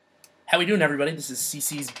How we doing, everybody? This is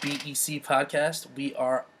CC's BEC podcast. We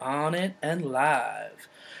are on it and live.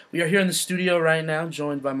 We are here in the studio right now,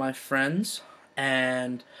 joined by my friends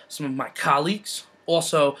and some of my colleagues.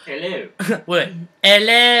 Also, hello. Wait,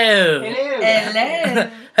 hello. Hello.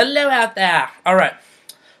 Hello out there. All right.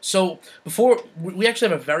 So before we actually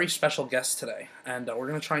have a very special guest today, and we're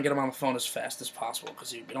gonna try and get him on the phone as fast as possible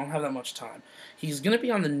because we don't have that much time. He's gonna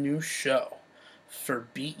be on the new show for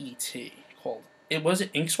BET called was it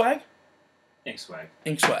Ink Swag? Ink Swag.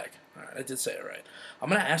 Ink Swag. All right, I did say it right. I'm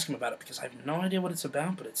gonna ask him about it because I have no idea what it's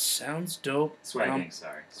about, but it sounds dope. Swag Ink.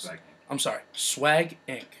 Sorry, Swag Ink. I'm sorry, Swag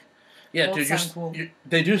Ink. Yeah, Both dude, sound cool.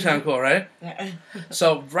 They do sound cool, right? Yeah.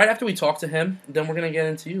 So right after we talk to him, then we're gonna get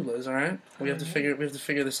into you, Liz. All right? We have to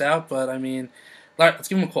figure this out. But I mean, all right, let's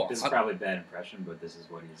give him a call. This is probably a bad impression, but this is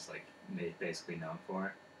what he's like basically known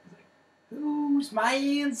for. He's like, "Whose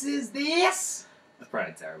man's is this?" That's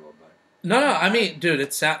probably terrible, but No. I mean, dude,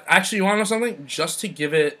 it's actually. You want to know something? Just to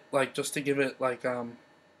give it just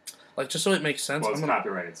so it makes sense. well, it's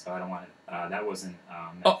copyrighted, so I don't want it. That wasn't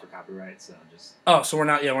meant for copyright, so just. Oh, so we're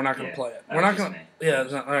not gonna play it. We're not gonna. Me. Yeah,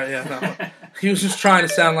 it's not, all right. Yeah, no. He was just trying to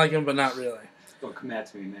sound like him, but not really. Don't come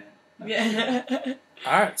at me, man. No. Yeah.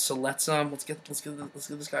 All right, so let's give this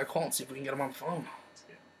guy a call and see if we can get him on the phone. Let's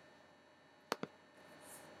get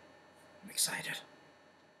I'm excited.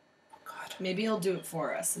 Oh God. Maybe he'll do it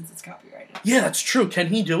for us since it's copyrighted. Yeah, that's true. Can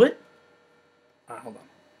he do it? All right, hold on.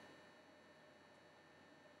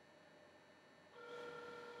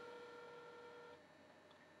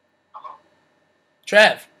 Hello?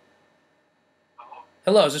 Trav. Hello?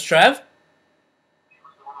 Hello, is this Trav? What's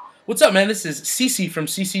going on? What's up, man? This is CC from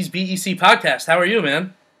CC's BEC podcast. How are you,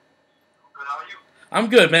 man? Good, how are you? I'm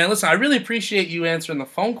good, man. Listen, I really appreciate you answering the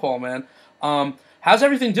phone call, man. How's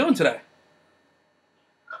everything doing today?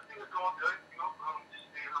 Everything is going good, just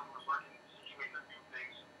staying home and working, situating a few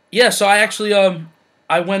things. Yeah, so I actually I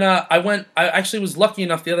actually was lucky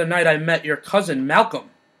enough the other night I met your cousin Malcolm.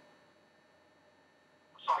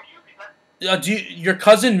 Sorry, can you repeat that? Your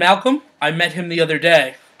cousin Malcolm? I met him the other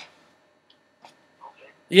day.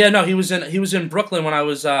 Okay. Yeah, no, he was in Brooklyn when I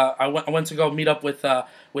went to go meet up with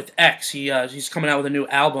X. He's coming out with a new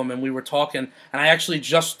album and we were talking and I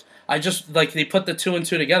just they put the two and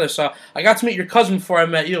two together. So I got to meet your cousin before I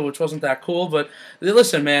met you, which wasn't that cool, but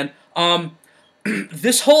listen, man,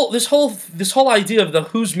 this whole idea of the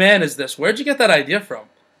whose man is this? Where'd you get that idea from?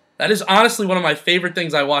 That is honestly one of my favorite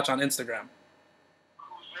things I watch on Instagram.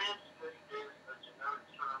 Whose man is this is a generic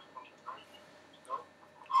term from the 90s,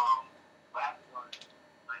 back when,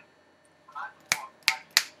 like, I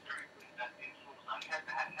seriously, that influence, I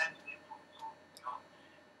had an influence on,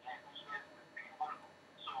 and whose man is this being one of them.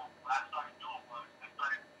 So what I started doing was, I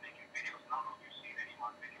started making videos, and I don't know if you've seen any of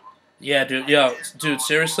my videos. Yeah, dude. Dude,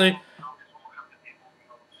 seriously?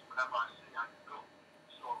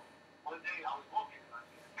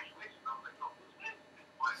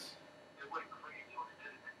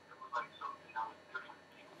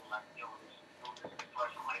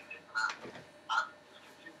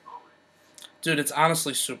 Dude, it's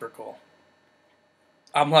honestly super cool.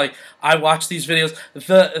 I'm like, I watch these videos.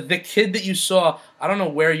 The kid that you saw, I don't know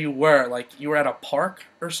where you were. Like, you were at a park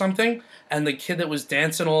or something, and the kid that was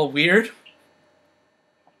dancing all weird.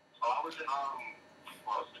 Oh, I was in, well, it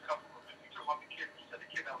was a couple of them. You talking about the kid, you said the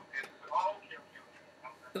kid that was dancing. Oh,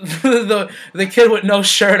 okay. The kid with no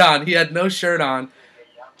shirt on. He had no shirt on.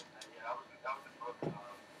 Yeah, that was in Brooklyn.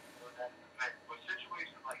 That event. But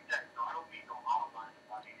situations like that, I don't mean no harm by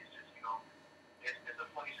anybody. It's just, it's a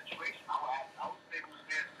funny situation. I would say who's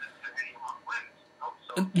dancing to any of my friends,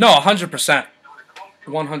 So, No, 100%.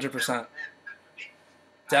 100%.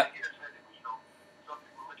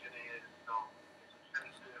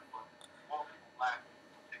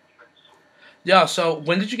 Yeah, so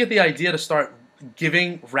when did you get the idea to start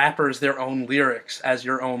giving rappers their own lyrics as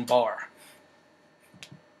your own bar?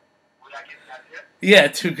 Yeah,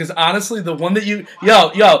 dude, because honestly, the one that you...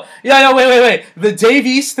 Wait. The Dave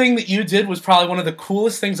East thing that you did was probably one of the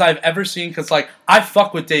coolest things I've ever seen, because, like, I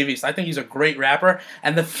fuck with Dave East. I think he's a great rapper,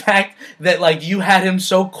 and the fact that, like, you had him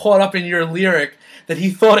so caught up in your lyric that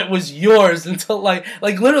he thought it was yours until, like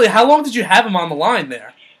literally, how long did you have him on the line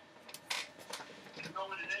there? You know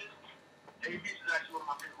what it is? Dave East is actually one of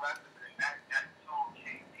my favorite rappers, and that song,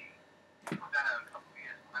 KD, he put that out a couple of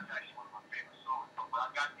years ago. That's actually one of my favorite songs. But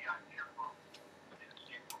I got the idea from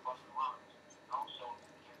Skip with Busta Rhymes. So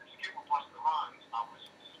in the Skip with Busta Rhymes, I was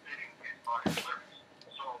spitting his lyrics.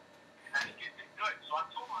 So that skit did good. So I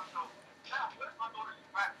told myself, what if I go to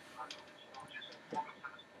some rap? I do this, just focus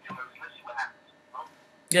on this, let's see what happens.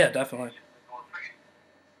 Yeah, definitely.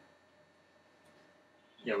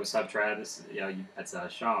 Yeah, what's up, Travis? That's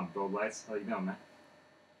Sean, Broad Lights. How you doing, man?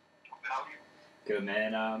 How you? Good,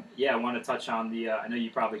 man. I want to touch on the. I know you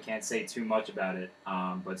probably can't say too much about it,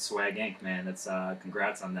 but Swag Inc., man. That's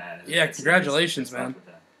congrats on that. Yeah, congratulations, man.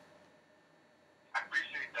 I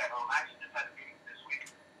appreciate that. I actually just had a meeting this week,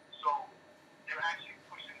 so they're actually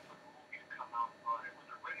pushing for the movie to come out. It was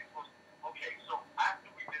already supposed to. Okay, so after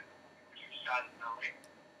we did the movie, which we shot in LA,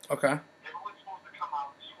 Okay. it was supposed to come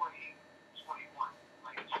out 2021,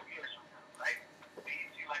 like 2 years from now, right?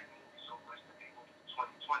 BET liked the movie so much that they moved to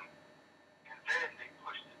 2020, and then they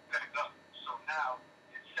pushed it back up. So now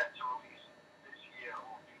it's set to release this year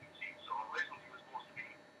on BET. So originally it was supposed to be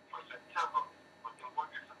for September, but they're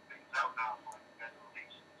working some things out now for like better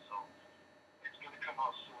release. So it's gonna come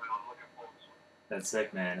out soon, and I'm looking forward to it. That's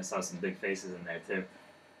sick, man. I saw some big faces in there too.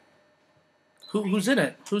 Who's in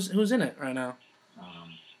it? Who's in it right now?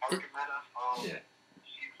 Erica Mena, Yeah.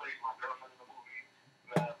 she plays my girlfriend in the movie.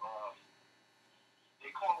 You have, they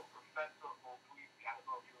call him Professor O'Brien. I don't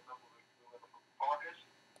know if you remember from August.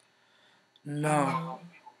 No.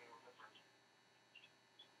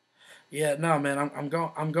 Yeah, no, man. I'm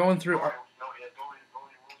going through. Dorian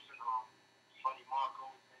Wilson, Sonny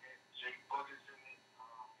Marco is in it, Jay Booger's in it,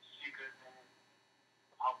 Seeger's in it,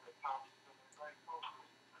 Alfred Thomas is in it. Like, so,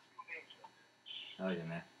 a few names in it. Oh yeah,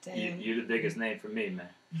 man. Damn. You're the biggest name for me, man.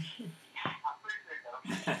 I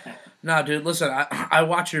appreciate that. Nah, dude. Listen, I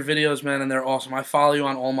watch your videos, man, and they're awesome. I follow you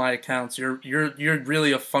on all my accounts. You're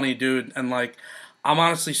really a funny dude, and like, I'm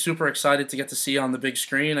honestly super excited to get to see you on the big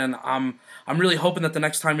screen, and I'm really hoping that the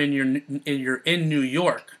next time you're in New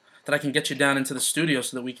York, that I can get you down into the studio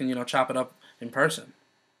so that we can chop it up in person.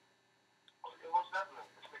 Most definitely.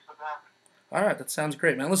 Let's make something happen. All right, that sounds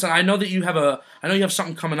great, man. Listen, I know you have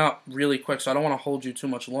something coming up really quick, so I don't want to hold you too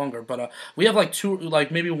much longer. But we have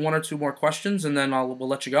maybe one or two more questions, and then we'll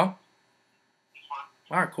let you go. It's fun.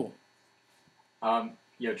 All right, cool.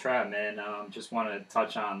 Yo, Trav, man. Just want to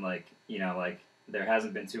touch on there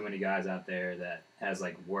hasn't been too many guys out there that has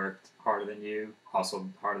worked harder than you,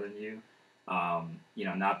 hustled harder than you. Not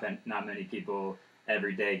many people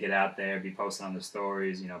every day get out there, be posting on the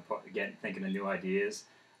stories, thinking of new ideas.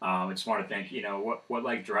 I just want to think,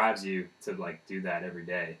 what drives you to do that every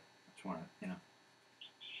day. I just want to, Honestly,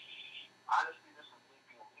 this is me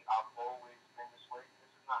being me. I've always been this way. This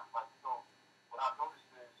is not what I've noticed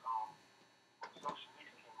is when social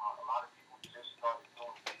media came out, a lot of people just started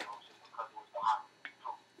doing videos just because it was the hot thing to do.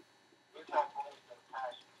 This has always been a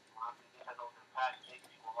passion. This has always been a passion, making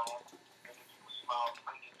people laugh, making people smile,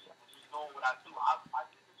 making people just doing what I do. I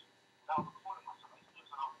did this without recording myself. I used to do this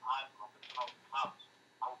when I was in high school, I did this when I was in college.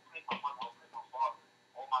 I would play my mother, I would play my father,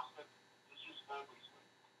 all my siblings. This just always been.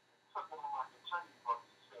 Took one of my attorney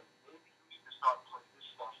brothers and said, maybe you need to start putting this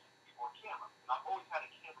stuff on camera. And I've always had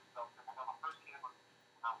a camera stuff. I got my first camera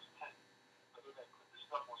when I was 10. But they put this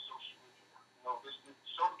stuff on social media. This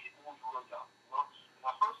show the people who you really are. And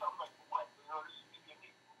at first I was like, what? This is me and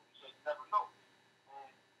me. He said, you never know.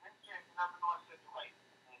 And then he said, you never know. I said, you're right.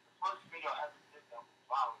 And the first video I ever did that was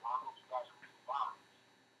viral. I don't know if you guys remember viral.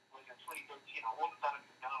 Was in 2013. I walked out of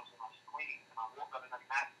McDonald's and I screamed. And I walked out of that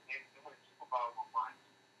massive and they went super viral on mine.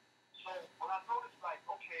 So when I noticed,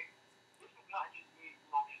 okay, this is not just me,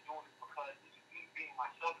 just doing it because this is me being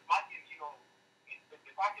myself. If I can,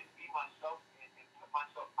 if I can be myself and put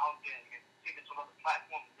myself out there and take it to another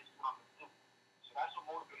platform, this is what I'm gonna do. So that's what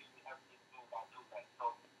motivates me every day to do what I do. That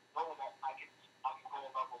knowing that I can go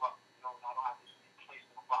level up, and I don't have to just be placed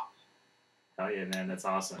in a box. oh yeah, man, that's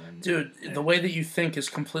awesome. And, Dude, the way that you think is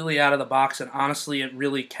completely out of the box, and honestly, it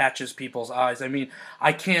really catches people's eyes. I mean,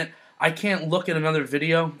 I can't look at another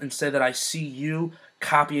video and say that I see you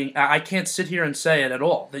copying. I can't sit here and say it at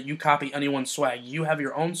all, that you copy anyone's swag. You have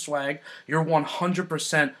your own swag. You're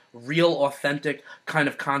 100% real, authentic kind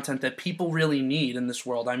of content that people really need in this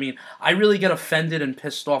world. I mean, I really get offended and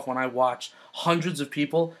pissed off when I watch hundreds of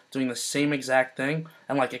people doing the same exact thing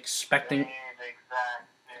and expecting...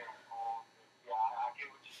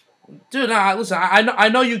 Dude, nah, listen, I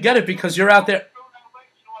know you get it because you're out there...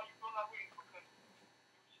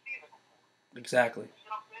 Exactly.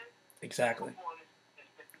 Exactly. It's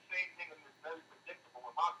the same thing and it's very predictable.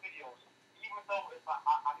 With my videos, even though if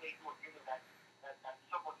I may do a video that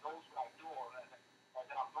someone knows what I do or that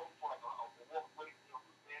I'm known for, like a walk away,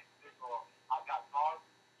 who's dancing this or I got bars,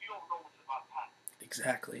 you don't know what's about to happen.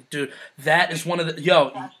 Exactly. Dude, that is one of the...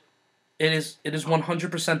 Yo, It is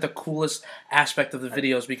 100% the coolest aspect of the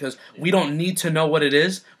videos because we don't need to know what it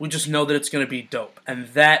is. We just know that it's going to be dope. And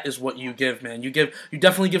that is what you give, man. You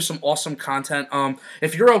definitely give some awesome content.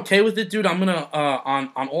 If you're okay with it, dude, I'm going to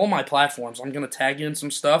on all my platforms, I'm going to tag you in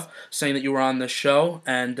some stuff saying that you were on this show.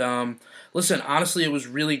 And listen, honestly, it was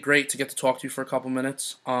really great to get to talk to you for a couple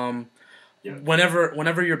minutes. Yeah.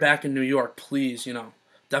 Whenever you're back in New York, please,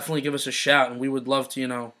 definitely give us a shout and we would love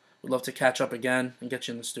to, we'd love to catch up again and get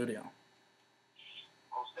you in the studio.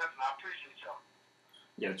 I appreciate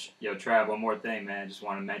y'all. Yo, Trav, one more thing, man. Just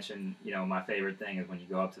want to mention, my favorite thing is when you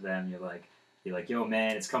go up to them, you're like, yo,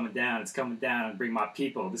 man, it's coming down, and bring my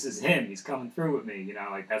people. This is him. He's coming through with me.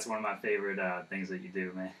 That's one of my favorite things that you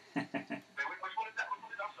do, man. Which one is that?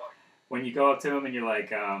 I'm sorry. When you go up to him and you're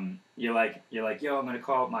like, yo, I'm gonna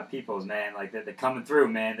call up my peoples, man. Like they're coming through,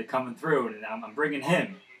 man. They're coming through, and I'm bringing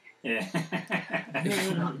him. Yeah.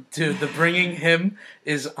 Dude, the bringing him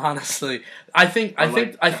is honestly, I think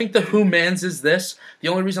the Who Mans is this. The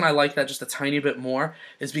only reason I like that just a tiny bit more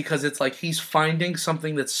is because it's like he's finding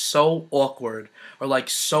something that's so awkward or like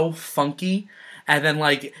so funky, and then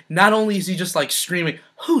like not only is he just like screaming,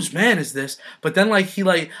 "Whose man is this?" But then like he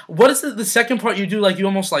like, what is the second part you do? Like you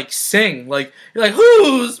almost like sing, like you're like,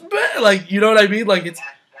 "Whose man?" Like you know what I mean? Like it's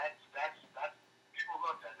That's people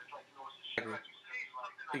love that. It's like it's a shit like you say,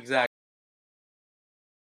 like exactly.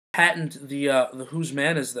 Patent the Whose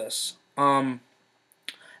Man Is This?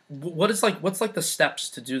 What's like the steps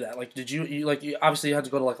to do that? Like, did you obviously you had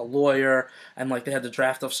to go to like a lawyer and like they had to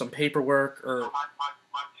draft up some paperwork or? My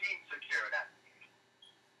team took care of that.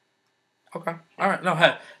 Okay, all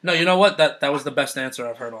right. No, you know what? That was the best answer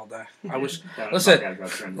I've heard all day. I wish. Listen,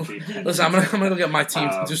 I'm gonna go get my team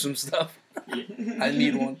to do some stuff. I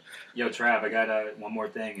need one. Yo, Trav, I got one more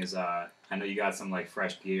thing. Is I know you got some like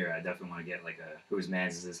fresh gear. I definitely want to get like a Whose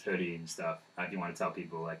Man's Is This hoodie and stuff. If you want to tell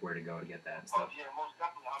people like where to go to get that and stuff. Oh yeah, most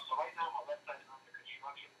definitely. So right now my website is under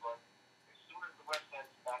construction, but as soon as the website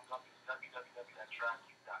is back up, it's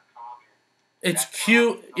www.trackkeep.com. It's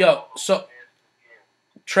Q. Yo, so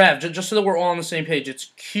Trav, just so that we're all on the same page,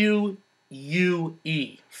 it's QUE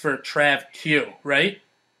for Trav Q, right?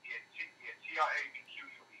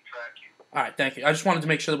 All right, thank you. I just wanted to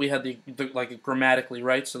make sure that we had the like grammatically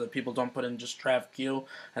right, so that people don't put in just Trav Q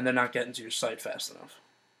and they're not getting to your site fast enough.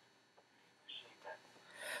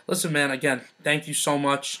 Listen, man. Again, thank you so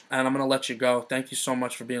much, and I'm gonna let you go. Thank you so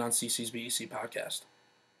much for being on CC's BEC podcast.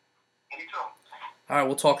 All right,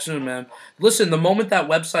 we'll talk soon, man. Listen, the moment that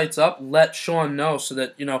website's up, let Sean know so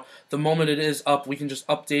that the moment it is up, we can just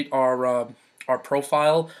update our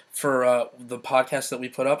profile for the podcast that we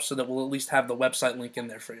put up, so that we'll at least have the website link in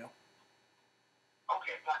there for you.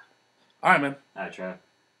 Okay, bye. All right, man. All right, Trav.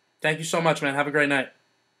 Thank you so much, man. Have a great night.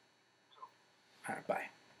 All right, bye.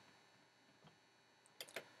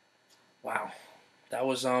 Wow, that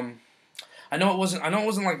was I know it wasn't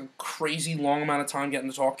like a crazy long amount of time getting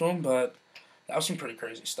to talk to him, but that was some pretty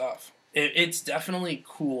crazy stuff. It's definitely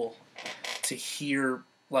cool to hear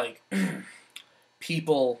like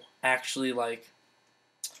people actually like,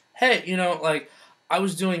 hey, like I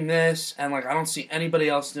was doing this and like I don't see anybody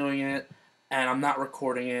else doing it. And I'm not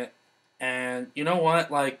recording it, and you know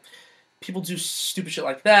what? Like, people do stupid shit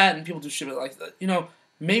like that, and people do shit like that.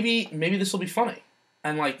 Maybe this will be funny,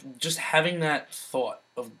 and like just having that thought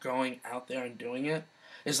of going out there and doing it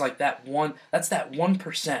is like that one. That's that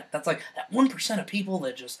 1%. That's like that 1% of people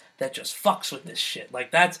that just fucks with this shit.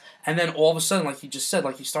 Like and then all of a sudden, like he just said,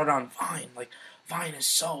 like he started on Vine. Like Vine is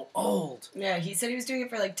so old. Yeah, he said he was doing it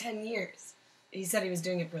for like 10 years. He said he was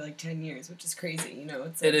doing it for like 10 years, which is crazy,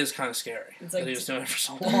 It's like, it is kind of scary it's like that he was doing it for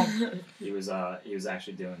so long. He was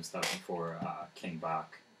actually doing stuff before King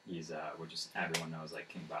Bach. Everyone knows like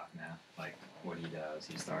King Bach now. Like what he does,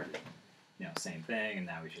 he started, same thing, and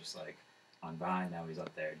now he's just like on Vine. Now he's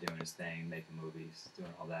up there doing his thing, making movies,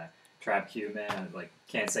 doing all that. Trav Q, man, like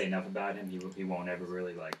can't say enough about him. He won't ever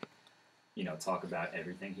really like, talk about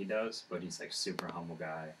everything he does, but he's like super humble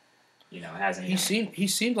guy. He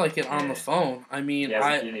seemed like it on the phone. I mean, he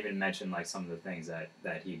didn't even mention like some of the things that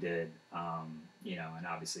he did. And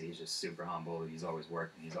obviously he's just super humble. He's always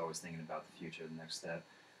working. He's always thinking about the future, the next step,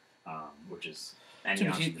 which is.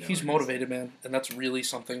 Dude, he's motivated, man, and that's really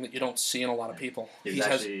something that you don't see in a lot of people. He was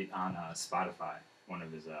actually on Spotify. One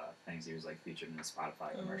of his things, he was like featured in a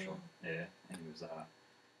Spotify commercial. Yeah, and he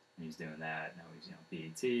was doing that. Now he's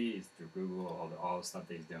BET. He's through Google. All the stuff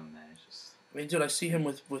that he's doing, man. It's just. I mean, dude, I see him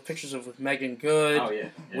with pictures with Megan Good. Oh yeah.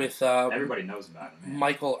 With everybody knows about him. Man.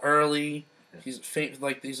 Michael Early. Yeah. He's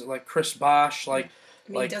like these like Chris Bosh. Like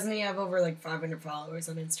Like, doesn't he have over like 500 followers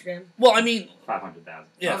on Instagram? well, I mean, 500,000.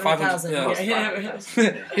 yeah, 500,000, 500. Yeah. yeah.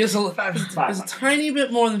 500,000. He has a 500. There's a tiny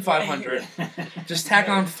bit more than 500. Just tack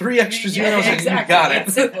on 3 extra zeros and exactly. you got it.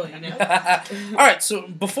 It's simple, you know. All right, so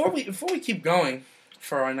before we keep going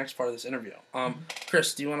for our next part of this interview,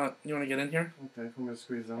 Chris, do you wanna get in here? Okay, I'm gonna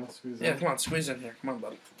squeeze in. Yeah, come on, squeeze in here. Come on,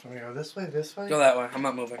 bud. Can we go this way? This way? Go that way. I'm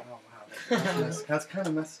not moving. Oh wow, that's kind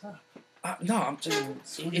of messed up. No, I'm just.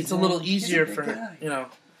 Squeeze It's a in. little He's a easier big for guy. you know.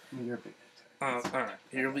 You're a big All right,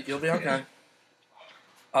 you'll be okay.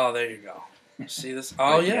 Oh, there you go. See this?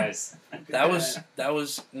 Oh Thank you, yeah, guys. that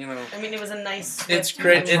was you know. I mean, it was a nice. It's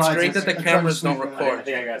script. great. It's Try great to- that the try to cameras don't squeeze in. I record.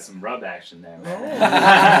 think I got some rub action there, man.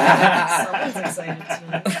 Oh, someone's excited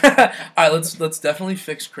too. All right, let's definitely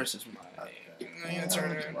fix Chris's mic. Okay. Yeah,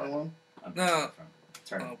 turn it. One. No.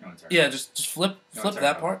 Turn it. Oh. No, turn it. Yeah, just flip No, flip turn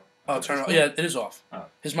that it part. Oh, Flip turn it this off. Yeah, it is off. Oh.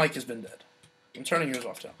 His mic has been dead. I'm turning yours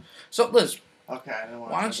off too. So Liz, Okay, I don't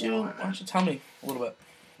want why don't you tell me a little bit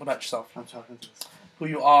about yourself? I'm talking to this. Who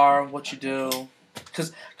you are, what you do.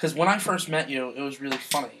 Because when I first met you, it was really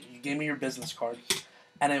funny. You gave me your business card,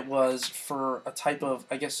 and it was for a type of,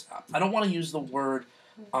 I guess, I don't want to use the word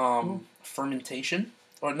fermentation,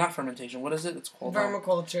 or not fermentation, what is it? It's called...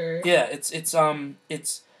 Vermiculture. yeah,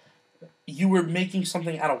 it's you were making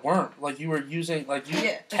something out of worm. Like, you were using,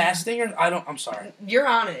 Yeah. casting, or, I'm sorry. You're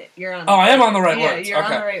on it. You're on. Oh, it. I am on the right yeah, words. you're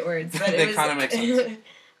Okay. on the right words. But That it was, kinda makes sense.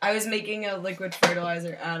 I was making a liquid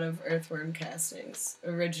fertilizer out of earthworm castings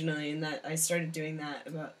originally, and that I started doing that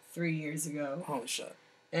about 3 years ago, Holy shit.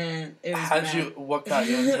 and it was. What got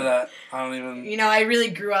you into that? I don't even... You know, I really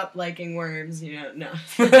grew up liking worms. You know, no,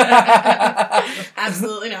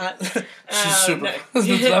 absolutely not. She's super... No.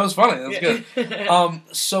 That was funny. That was good. good.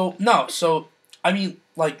 So, I mean,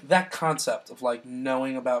 like, that concept of, like,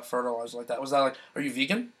 knowing about fertilizer like that, was that, like, are you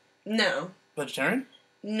vegan? No, Vegetarian?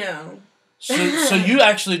 no. So you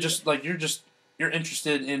actually just, like, you're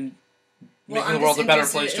interested in making I'm the world just a better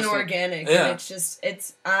interested place. in Just to- organic. Yeah. And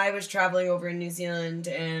I was traveling over in New Zealand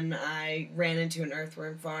and I ran into an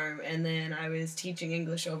earthworm farm, and then I was teaching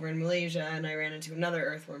English over in Malaysia and I ran into another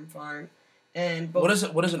earthworm farm. And both,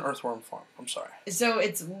 What is an earthworm farm? I'm sorry. So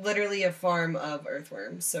it's literally a farm of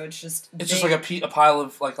earthworms. So it's just It's just like a pile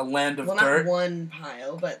of, like, a land of well, dirt. not one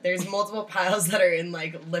pile, but there's multiple piles that are in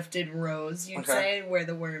like lifted rows, you'd Okay. say, where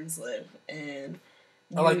the worms live. And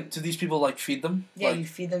Do these people, like, feed them? yeah, Like, you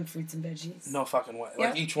feed them fruits and veggies. no fucking way. Yeah.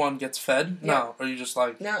 Like, each one gets fed? Yeah. No. Or you just,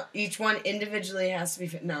 like... No, each one individually has to be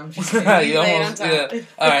fed. No, I'm just kidding. You You lay it on almost... top. Yeah.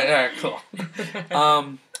 Alright, cool.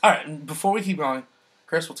 Alright, before we keep going,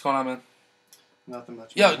 Chris, what's going on, man? Nothing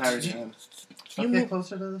much. Yeah, How are did you you- doing? Can you Okay, move...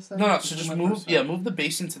 closer to this thing? No, This so is just my move... first Yeah, time. move the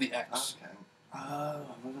base into the X. Okay. Oh, I'm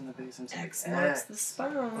moving the base into X the marks X. the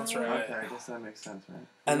spot. That's right. Okay, I guess that makes sense, right?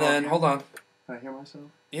 And You all then, hear hold me? on. Can I hear myself?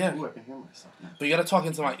 Yeah. Ooh, I can hear myself now. But you gotta talk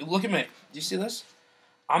into my... Look at me. Do you see this?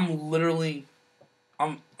 I'm literally... you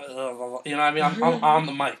know what I mean? I'm on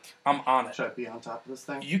the mic. I'm on it. Should I be on top of this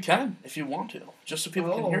thing? You can, if you want to. Just so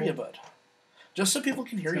people can hear you, Oh. bud. Just so people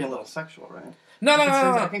can hear It's you, a little bud. sexual, right? No, no, I can no, say-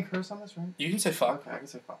 no, I no. can curse on this, right? You can say fuck. Okay, I can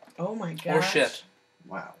say fuck. Oh my gosh. Or shit.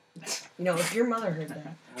 Wow. You know, if your mother heard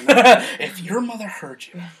that. If your mother heard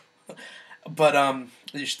you. But,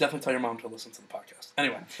 you should definitely tell your mom to listen to the podcast.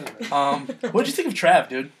 Anyway, what'd you think of Trav,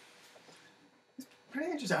 dude? Pretty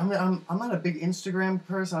interesting. I mean, I'm not a big Instagram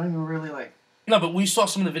person. I don't even really like. No, but we saw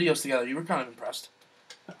some of the videos together. You were kind of impressed.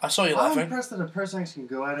 I saw you I'm laughing. impressed that a person actually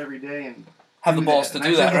can go out every day and Have the balls to and do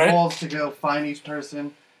actually that, have the right? balls to go find each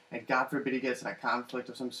person, and God forbid he gets in a conflict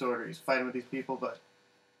of some sort or he's fighting with these people. But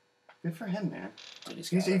good for him, man. Dude,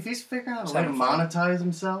 he's If got it. he's figuring out He's a way to having fun. monetize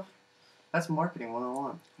himself, that's marketing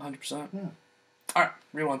 101. 100%. Yeah. Alright,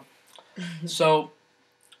 rewind. So,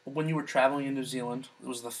 when you were traveling in New Zealand, it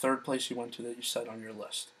was the third place you went to that you said on your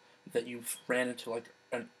list that you ran into, like,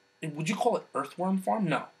 would you call it earthworm farm?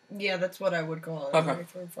 No. Yeah, that's what I would call it. Okay. An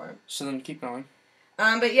earthworm farm. So then keep going.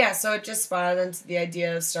 But yeah, so it just spiraled into the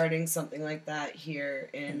idea of starting something like that here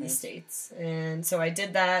in Mhm. the States. And so I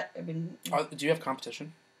did that. I've been Do you have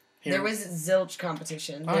competition? Here? There was zilch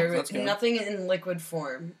competition. Oh, There that's was good. nothing in liquid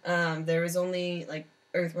form. There was only like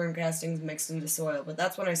earthworm castings mixed into soil. But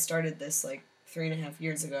that's when I started this like 3.5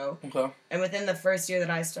 years ago. Okay. And within the first year that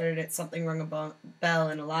I started it, something rung a bell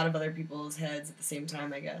in a lot of other people's heads at the same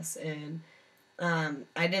time, I guess. And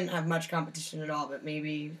I didn't have much competition at all, but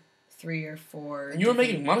maybe 3 or 4. And you were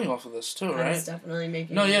different- making money off of this too, I right? was definitely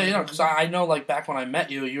making No, yeah, money. you know, because I know, like, back when I met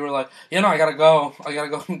you, you were like, I gotta go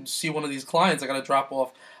see one of these clients, I gotta drop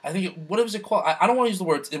off. I think, what was it called? I don't want to use the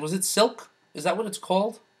words, was it silk? Is that what it's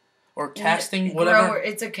called? or casting, whatever? Grower.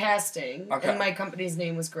 It's a casting. Okay. And my company's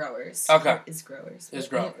name was Growers. Okay. Is Growers. Is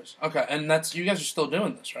Growers. Okay, and that's you guys are still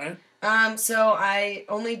doing this, right? So I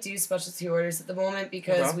only do specialty orders at the moment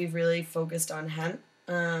because Okay. we've really focused on hemp.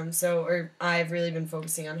 Or I've really been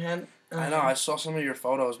focusing on hemp. I know. I saw some of your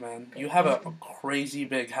photos, man. You have a crazy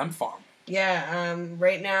big hemp farm. Yeah,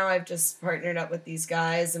 right now I've just partnered up with these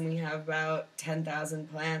guys and we have about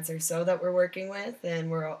 10,000 plants or so that we're working with, and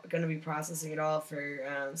we're going to be processing it all for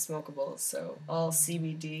smokables. So all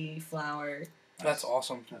CBD, flower. That's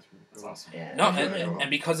awesome. That's really That's cool. awesome. Yeah. No, and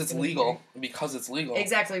because it's legal,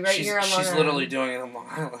 Exactly, right here on Long she's literally Island. doing it on Long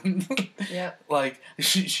Island. Yep. Like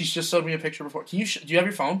she's just showed me a picture before. Can you? Do you have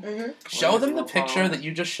your phone? Hmm. Show them the Well, picture that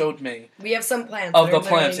you just showed me. We have some plants Of that the are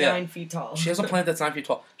literally plants, yeah. 9 feet tall. She has a plant that's 9 feet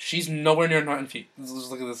tall. She's nowhere near 9 feet. Just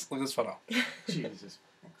look at this. Look at this photo. Jesus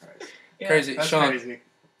Christ. Yeah. Crazy. That's Sean, crazy.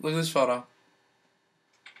 look at this photo.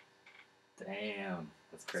 Damn,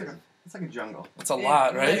 that's It's like, crazy. it's like a jungle. It's a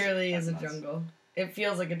lot, It right? literally is a That's nuts. jungle. It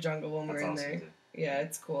feels like a jungle when That's we're in awesome, there. dude. Yeah,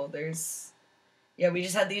 it's cool. We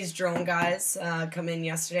just had these drone guys come in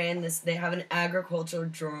yesterday, and they have an agricultural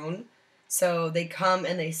drone. So they come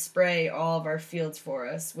and they spray all of our fields for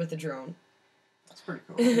us with a drone. That's pretty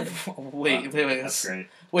cool. Wait. That's great.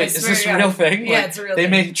 Wait, I is swear this to a God. real thing? Yeah, Like, it's a real they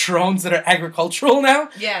thing. make drones that are agricultural now.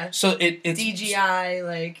 Yeah, So it's DJI,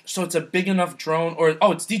 like, So it's a big enough drone, or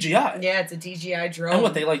it's DJI. yeah, it's a DJI drone. And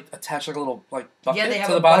what they like attach like a little like bucket yeah, they have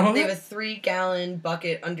to the bottom of they have it. a 3-gallon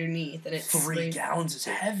bucket underneath, and it's 3 gallons is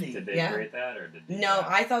heavy. Did they Yeah. create that or did No,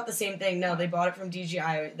 I thought the same thing. No, they bought it from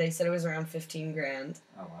DJI. They said it was around 15 grand,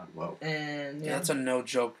 Oh wow. Whoa. and Yeah, that's a no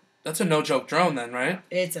joke. That's a no joke drone then, right?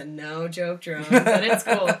 it's a no joke drone, but it's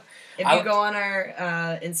cool. If I- you go on our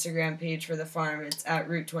Instagram page for the farm, it's at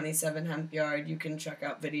Route 27 Hemp Yard. You can check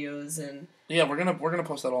out videos and Yeah, we're gonna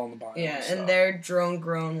post that all in the bio. yeah, so. and they're Drone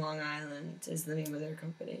Grown Long Island is the name of their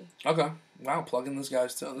company. Okay. Wow, plugging these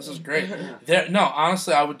guys too. This is great. Dude, No,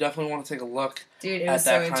 honestly, I would definitely want to take a look it at was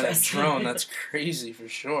that so kind of interesting. drone. That's crazy for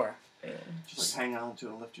sure. Yeah. Just like hang on to it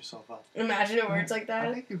and lift yourself up. Imagine it works like I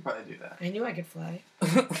that. think you could probably do that. I knew I could fly.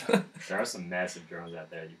 There are some massive drones out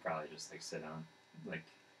there you probably just like sit on. Like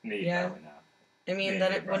me, Yeah. probably not. I mean, Yeah,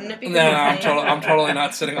 then you're it wouldn't it be No, good? I'm totally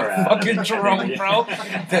not sitting on a fucking drone, bro.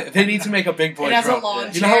 They need to make a big boy It has a drone.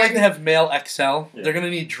 launcher. You know how like they have male XL? Yeah. They're gonna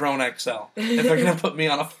need drone XL if they're gonna put me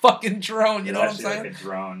on a fucking drone. You know what I'm There's actually, saying? like a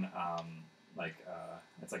drone,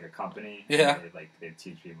 it's like a company. Yeah. They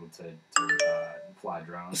teach people to fly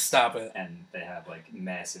drones. Stop it. And they have like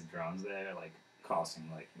massive drones there, like costing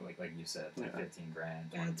like you said, like Yeah. 15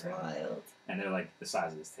 grand, 20 That's grand. wild. And they're like the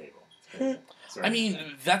size of this table. It's crazy. So I mean,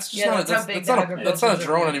 that's just Yeah, not that's how big that's not the a agriculture that's not a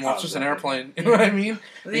drone drone is. anymore. It's Oh, just an exactly. airplane. You know what I mean?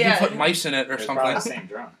 You Yeah, can put mice in it or it's probably the something. same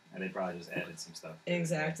drone, and they probably just added some stuff. to it.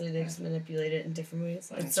 exactly. They just manipulate it in different ways.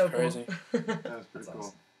 That's It's so crazy. cool. That was pretty That's cool.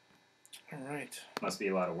 awesome. All right. Must be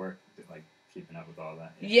a lot of work, like keeping up with all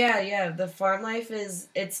that. Yeah. The farm life is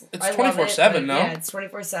it's I love it, 24/7, but no? Yeah, it's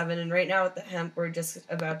 24/7, and right now with the hemp, we're just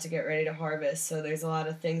about to get ready to harvest. So there's a lot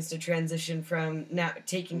of things to transition from now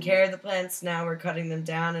taking Mm-hmm. care of the plants. Now we're cutting them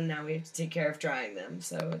down, and now we have to take care of drying them.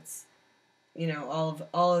 So it's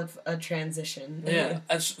all of a transition. Yeah.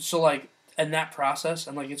 So like, and that process,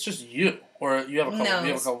 and like, it's just you, or you have a couple. No,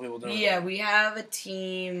 you have a couple people doing Yeah, it. we have a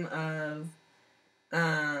team of,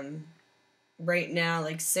 right now,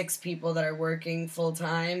 like 6 people that are working full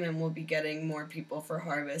time, and we'll be getting more people for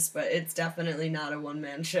harvest. But it's definitely not a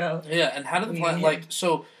 1-man show. Yeah. And how did the plant We- like?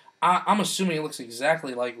 So I'm assuming it looks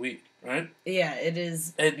exactly like weed, right? Yeah, it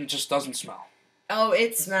is. It just doesn't smell, Oh,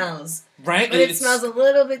 it smells, right? but it It's- smells a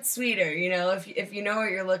little bit sweeter. You know, if you know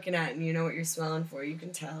what you're looking at and you know what you're smelling for, you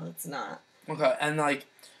can tell it's not. Okay, and like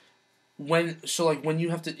when you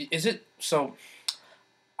have to, is it so?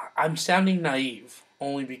 I'm sounding naive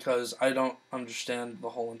only because I don't understand the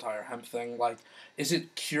whole entire hemp thing. Like, is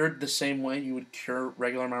it cured the same way you would cure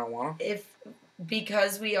regular marijuana?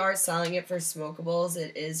 Because we are selling it for smokables,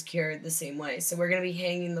 it is cured the same way. So we're going to be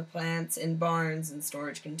hanging the plants in barns and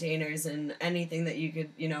storage containers and anything that you could,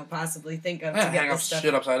 possibly think of Yeah, to get hang up this stuff.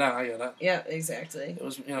 shit upside down. I get it. Yeah, exactly. It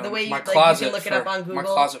was The way my you can closet look it up on my Google.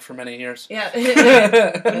 closet for many years. Yeah.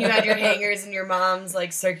 When you had your hangers and your mom's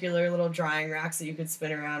circular little drying racks that you could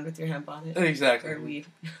spin around with your hemp on it. Exactly. Or weed.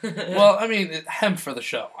 Well, I mean, hemp for the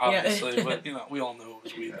show, Yeah. obviously, but we all knew it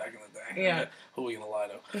was weed back in the day. Yeah. Who are we gonna lie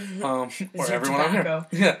to? It's Or your everyone on here. tobacco.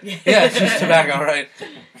 Yeah. Yeah, it's just tobacco, right?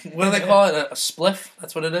 What do they call it? A spliff?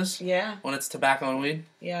 That's what it is? Yeah. When it's tobacco and weed?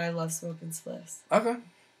 Yeah, I love smoking spliffs. Okay.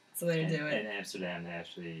 That's the way to do In it. Amsterdam,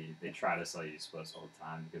 they try to sell you splits all the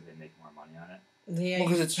time because they make more money on it. Yeah, Well,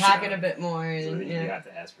 'cause you it's pack cheap. it a bit more. So And, you yeah. have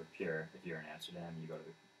to ask for pure. If you're in Amsterdam, you go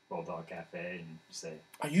to Bulldog Cafe and you say,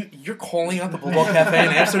 You're calling out the Bulldog Cafe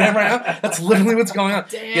in Amsterdam right now? That's literally what's going on.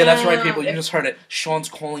 Damn. Yeah, that's right, people. You just heard it. Sean's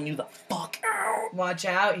calling you the fuck out. Watch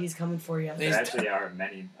out, he's coming for you. there actually are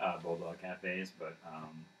many Bulldog Cafes, but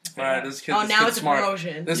Alright, this kid, Oh, this now kid's it's a smart.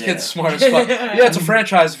 promotion. This Yeah. kid's smart as fuck. Yeah, it's a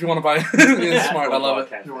franchise if you want to buy it. It's smart. I love it.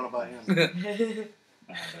 If you want to buy him.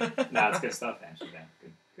 No, it's good stuff, Amsterdam.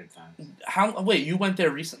 Good times. Wait, you went there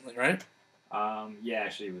recently, right? Yeah,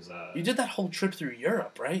 actually, it was. You did that whole trip through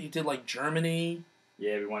Europe, right? You did like Germany.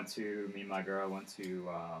 Yeah, me and my girl went to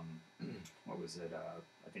what was it?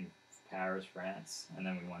 I think Paris, France, and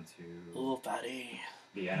then we went to Oh, Paris.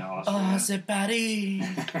 Vienna, Oh, Austria. c'est Paris.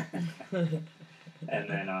 And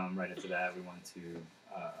then right after that, we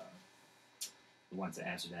went to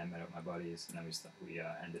Amsterdam, met up with my buddies, and then we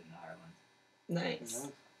ended in Ireland. Nice.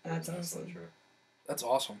 That's It was a nice little awesome. trip. That's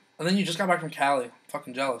awesome. And then you just got back from Cali. I'm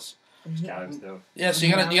fucking jealous. Cali was dope. Yeah, so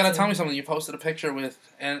you gotta tell me something. You posted a picture with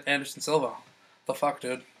Anderson Silva. The fuck,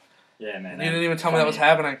 dude? Yeah, man. You didn't even tell me that was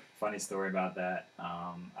happening. Funny story about that.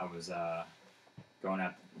 I was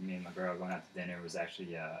me and my girl going out to dinner. It was actually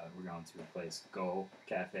we're going to a place, Go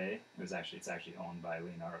Cafe. It's actually owned by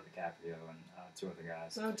Leonardo DiCaprio and two other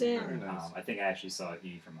guys. Oh, Very damn. nice. I think I actually saw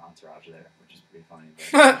E from Entourage there, which is pretty funny.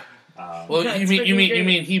 But, Well, That's you pretty mean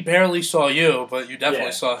great. he barely saw you, but you definitely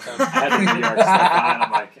Yeah. saw him. I had the New York stuff on.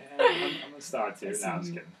 I'm like, I'm a star too. I No, see I'm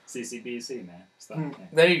just you. kidding. CCBC, man. Stuff. Hmm. Yeah.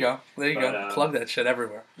 There you go. There you But, go. Plug that shit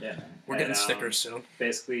everywhere. Yeah, man. We're And, getting stickers soon.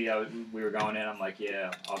 Basically, we were going in. I'm like,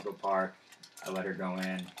 yeah, I'll go park. I let her go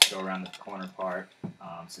in, go around the corner park.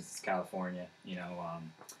 Since it's California,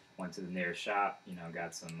 went to the nearest shop.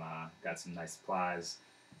 Got some nice supplies,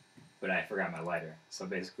 but I forgot my lighter. So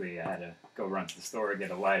basically, I had to go run to the store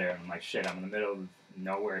get a lighter. And I'm like, shit, I'm in the middle of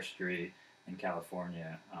nowhere street in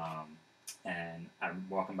California, and I'm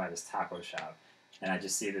walking by this taco shop, and I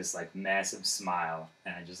just see this like massive smile,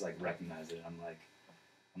 and I just like recognize it. I'm like,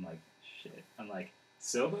 shit. I'm like,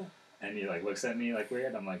 Silva? And he like looks at me like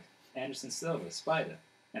weird. I'm like, Anderson Silva, Spider.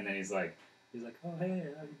 And then he's like, oh hey,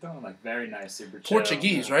 how you doing? Like very nice, super chill.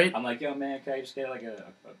 Portuguese, right? I'm like, yo man, can I just get like a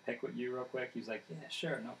pic with you real quick? He's like, yeah,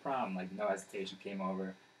 sure, no problem. Like no hesitation, came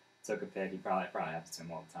over, took a pic. He probably happens to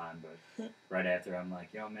him all the time, but right after I'm like,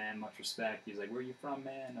 yo man, much respect. He's like, where you from,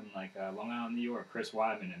 man? I'm like, Long Island, New York, Chris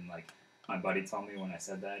Weidman. And like my buddy told me when I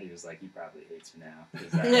said that, he was like, he probably hates you now.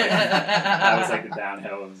 'Cause that was like the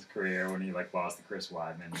downhill of his career when he like lost to Chris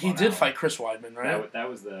Weidman. He Long did Island. fight Chris Weidman, right? That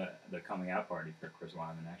was the coming out party for Chris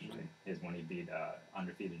Weidman actually. Is when he beat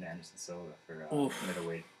undefeated Anderson Silva for Oof.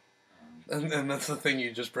 middleweight. And that's the thing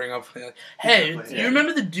you just bring up. Like, hey, do you Yeah.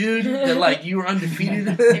 remember the dude that like you were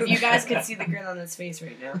undefeated? If you guys could see the grin on his face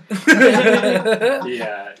right now. He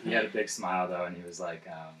had a big smile though, and he was like,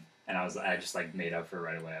 and I just like made up for it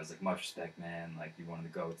right away. I was like, much respect, man. Like you're one of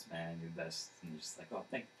the goats, man. You're the best. And he's just like, oh,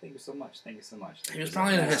 thank you so much. Thank you so much. He was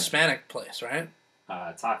probably in a Hispanic place, right?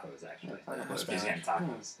 Tacos actually. He's getting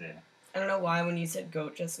tacos. Yeah. I don't know why when you said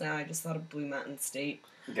goat just now, I just thought of Blue Mountain State.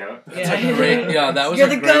 Goat. That's a great. Yeah, that was You're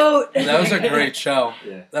a the great. goat. That was a great show.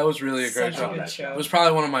 Yeah. That was really a great Such show. a good show. It was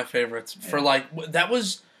probably one of my favorites. For Yeah. like that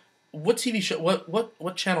was what TV show?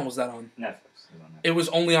 What channel was that on? Netflix. It was on Netflix. It was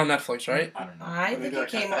only on Netflix, right? I don't know. I Maybe think it like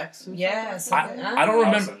came up. FX or Yeah, something? something. I don't Oh,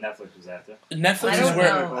 remember. so Netflix was after. Netflix I is don't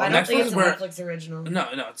where know. I don't think Netflix it's a where Netflix original. no,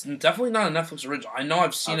 it's definitely not a Netflix original. I know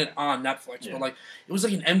I've seen it Okay. on Netflix, Yeah. but like it was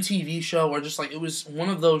like an MTV show or just like it was one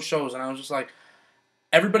of those shows, and I was just like,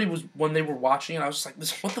 everybody was when they were watching it, I was just like,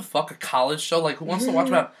 this what the fuck, a college show? Like who wants to watch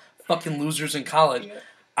about fucking losers in college? Yeah.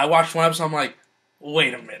 I watched one episode, I'm like,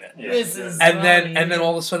 wait a minute, Yeah. This is and funny. then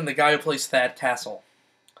all of a sudden the guy who plays Thad Castle,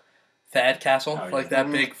 Oh, yeah. like that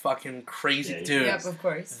Mhm. big fucking crazy Yeah, dude, Yep, of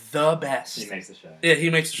course. the best. He makes the show. Yeah, he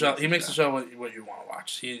makes the show. He makes the show what you want to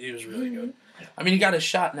watch. He was really good. Yeah. I mean, he got his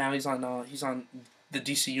shot now. He's on the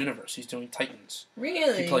DC universe. He's doing Titans.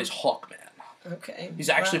 Really? He plays Hawkman. Okay. He's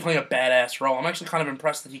actually Wow. playing a badass role. I'm actually kind of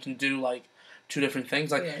impressed that he can do like two different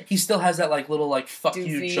things. Like Yeah. he still has that like little like fuck you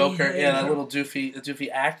Doofy. Joker. Yeah, Yeah. that little doofy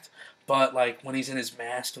act. But like when he's in his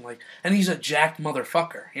mask and he's a jacked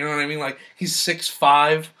motherfucker. You know what I mean? Like he's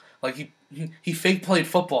 6'5". Like he fake played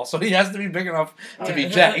football, so he has to be big enough to be Yeah.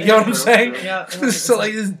 jacked. You know what I'm saying? Yeah, So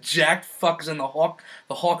like this jacked fuck's in the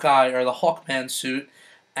Hawkeye or the Hawkman suit,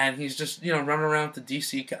 and he's just running around with the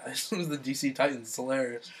DC guys, the DC Titans. It's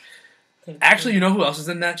hilarious. Actually, you know who else is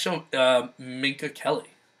in that show? Minka Kelly.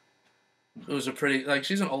 It was a pretty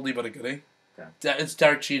she's an oldie but a goodie. Okay. It's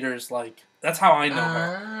Derek Jeter's that's how I know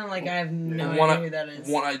her. Like I have no One idea of- who that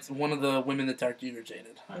is. One of the women that Derek Jeter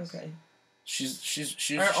dated. Nice. Okay.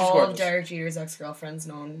 She's Are all gorgeous. of Derek Jeter's ex-girlfriends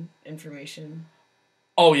known information?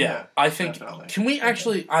 Oh yeah, Yeah, I think. definitely. Can we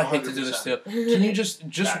actually? I hate to do this too. 100%. Can you just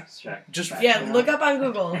Check. just Yeah, look up on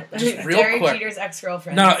Google. Just real Derek quick. Jeter's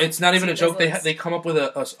ex-girlfriend. No, it's not even a See joke. those They lists. they come up with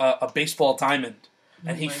a baseball diamond,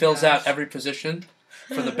 and Oh he my fills gosh. out every position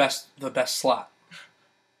for the best slot.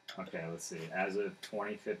 Okay, let's see. As of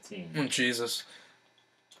 2015, Oh, Jesus,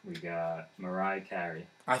 we got Mariah Carey,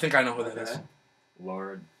 I think I know who that is. Okay.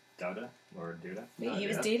 Laura Duda, Wait, he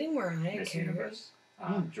was Yeah. dating Mariah Miss Carey. Universe,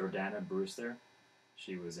 Jordana Brewster.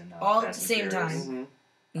 She was in All at Fast the and same Furious. time.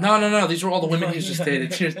 Mhm. No. These were all the women he's just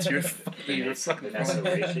dated. You're Vanessa fucking Vanessa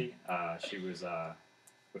funny. Lacey. She was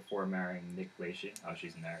before marrying Nick Lachey. Oh,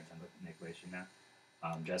 she's married to Nick Lachey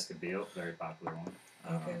now. Jessica Biel, very popular one.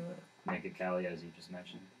 Okay. Minka Kelly, as you just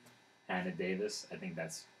mentioned. Hannah Davis, I think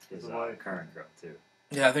that's his His wife. current girl too.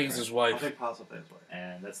 Yeah, I think it's his I wife. think possibly his wife.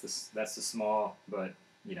 And that's the small but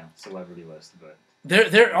celebrity list. But There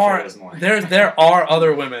I'm sure are there's more. there are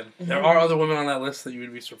other women. There are other women on that list that you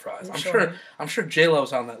would be surprised. I'm sure J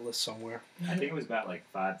Lo's on that list somewhere. I think it was about like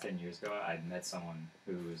 5-10 years ago. I met someone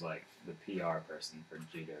who was like the PR person for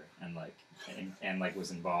Jeter and like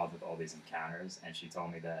was involved with all these encounters. And she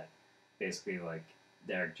told me that basically like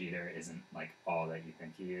Derek Jeter isn't like all that you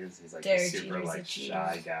think he is. He's like Derek a super Jeter's a like cheater.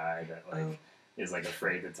 shy guy that like Oh. is like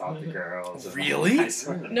afraid to talk to girls. and, Really? I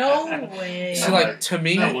swear to No God. way. See, like to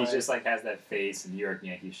me, And he just like has that face, and New York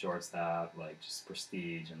Yankees shortstop, like just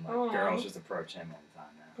prestige, and like Aw. girls just approach him all the time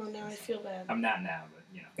now. Oh, now I feel bad. I'm not now, but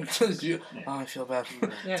Oh, I feel bad.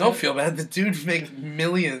 Yeah. Don't feel bad. The dude make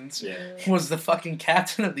millions. yeah, Was the fucking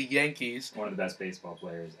captain of the Yankees. one of the best baseball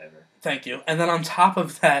players ever. Thank you. And then on top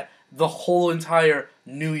of that, the whole entire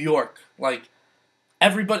New York, like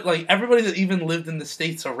everybody that even lived in the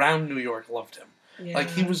states around New York loved him. Yeah. Like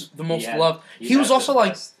he was the most had- loved. He was had also the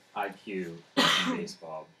like best IQ in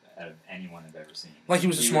baseball out of anyone I've ever seen. he was the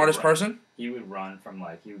would smartest run- person. He would run from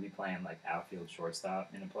like he would be playing like outfield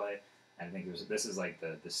shortstop in a play. And I think this is like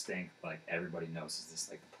the distinct like everybody knows is this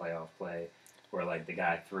like the playoff play where like the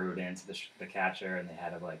guy threw it into the catcher and they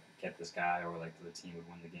had to like get this guy or like the team would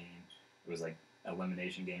win the game. It was like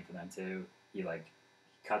elimination game for them too. He like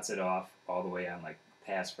cuts it off all the way on like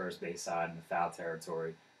past first base side in the foul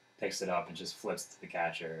territory, picks it up and just flips to the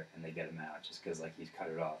catcher and they get him out just because like he's cut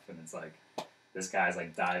it off and it's like this guy's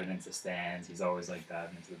like diving into stands. He's always like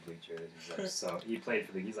diving into the bleachers. He's like so he played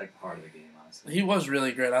for he's like the heart of the game honestly. He was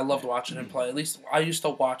really great. I loved watching him play. At least I used to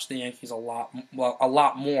watch the Yankees a lot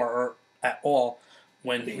more or at all I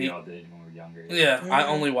when think we all did when we were younger. Yeah, I Mhm.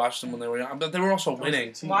 only watched them when they were young, but they were also That was the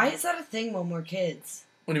winning. team. Why is that a thing when we're kids?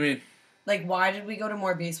 What do you mean? Like, why did we go to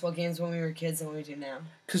more baseball games when we were kids than we do now?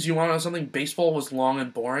 Because you want to know something? Baseball was long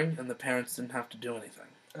and boring, and the parents didn't have to do anything.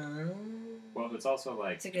 Oh, Well, it's also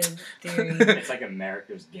like that's a good theory. it's like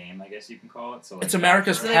America's game, I guess you can call it. So like It's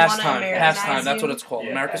America's So they wanna pastime. Americanize Pastime. That's you? what it's called.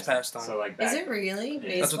 Yeah, America's pastime. So like Is back, it really? Yeah.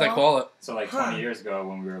 Baseball? That's what they call it. So like Huh. 20 years ago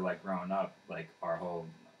when we were like growing up, like our whole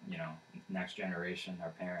next generation, our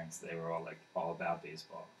parents, they were all like all about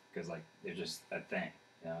baseball because like they're just a thing.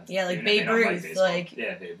 You know? Yeah, like Even if they Babe don't Ruth, baseball. like-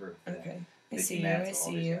 yeah, Babe Ruth. Yeah. Okay. I Mickey see you. Mantle, I all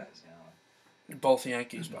see these you. guys, Both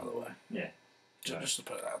Yankees, by the way. Yeah. Just to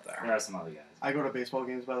put it out there. There are some other guys. I go to baseball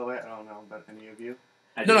games, by the way. I don't know about any of you.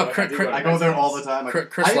 I No, do no, go- Chris- do go to I go there Red all the Sox. time. Like,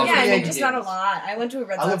 Chris I loves Yeah, I it. mean, Yankee just not a games. lot. I went to a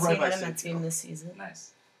Red I live Sox right game by and a Citi Mets game Field. this season.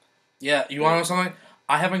 Nice. Yeah, you want to know something?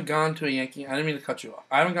 I haven't gone to a Yankee. I didn't mean to cut you off.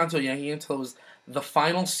 I haven't gone to a Yankee game until it was the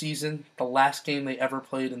final season, the last game they ever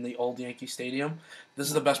played in the old Yankee Stadium. This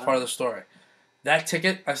is the best part of the story. That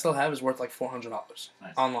ticket I still have is worth like $400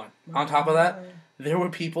 Nice. online. On top of that, there were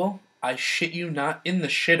people, I shit you not, in the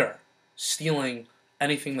shitter, stealing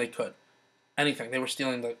anything they could. Anything. They were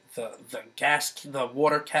stealing the gas, the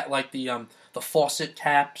water cap, like the faucet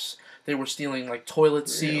caps. They were stealing like toilet Really?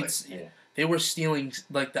 seats. Yeah. They were stealing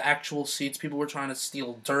like the actual seats. People were trying to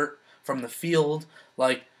steal dirt from the field.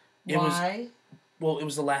 Like it was. Why? Well, it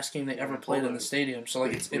was the last game they ever played in the Bullets. stadium. So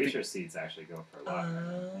like Bleacher seats actually go for a lot.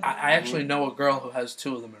 I actually know a girl who has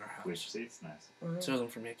 2 of them in her house. Bleacher seats, nice. 2 of them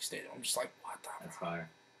from Yankee Stadium. I'm just like, what the That's fuck? fire.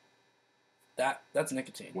 That's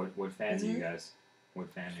nicotine. What fans are you Mhm. guys? What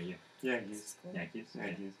fan are you? Yankees. Yankees? Yeah.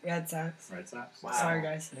 Yankees. Red Sox. Red Sox? Wow. Sorry,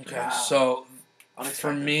 guys. Okay, Wow. so for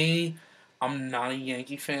Unexpected. me, I'm not a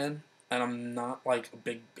Yankee fan, and I'm not like a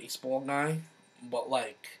big baseball guy. But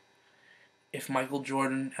like, if Michael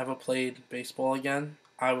Jordan ever played baseball again,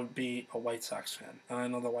 I would be a White Sox fan. And I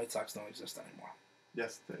know the White Sox don't exist anymore.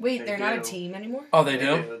 Yes. Wait, they're not a do. team anymore? Oh, they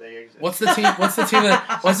do. They exist. What's the team? What's the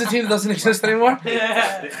team that doesn't exist anymore? The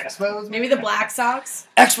Expos? Maybe the Black Sox?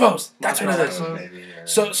 Expos. That's what it is. Expos. Maybe,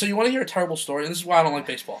 or- So you want to hear a terrible story? And this is why I don't like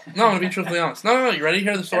baseball. No, I'm gonna be truthfully honest. No. You ready to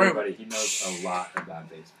hear the story? Everybody, he knows a lot about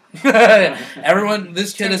baseball. Everyone,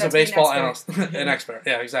 this kid Turns is a out to be an baseball expert. analyst, an expert.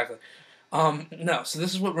 Yeah, exactly. No, so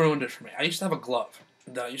this is what ruined it for me. I used to have a glove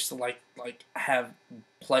that I used to like have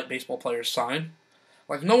baseball players sign.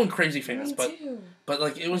 Like no one crazy famous, Me but too.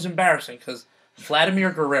 like it was embarrassing because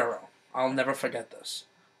Vladimir Guerrero. I'll never forget this.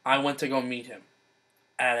 I went to go meet him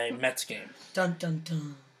at a Mets game. Dun dun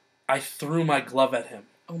dun. I threw my glove at him.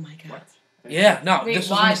 Oh my god. Yeah, no, Wait, this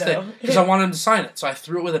was a why, mistake though? because I wanted him to sign it, so I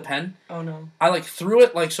threw it with a pen. Oh no. I like threw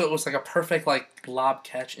it like so it was like a perfect like lob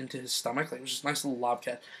catch into his stomach. Like it was just a nice little lob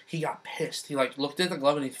catch. He got pissed. He like looked at the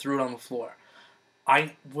glove and he threw it on the floor.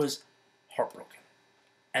 I was heartbroken.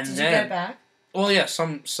 And Did then you get it back? well, yeah,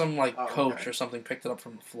 some like Oh, coach okay. or something picked it up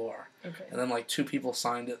from the floor, Okay. and then like 2 people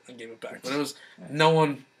signed it and gave it back. But it was no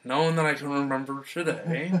one that I can remember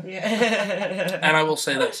today. Yeah. And I will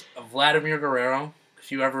say this: Vladimir Guerrero,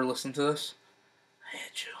 if you ever listen to this, I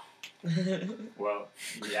hate you. Well,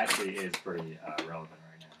 he actually is pretty relevant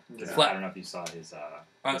right now. 'Cause Yeah. I don't know if you saw his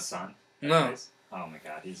son. that No. plays. Oh my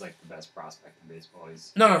god, he's like the best prospect in baseball.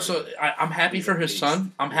 He's No. So I'm happy He's for a his beast.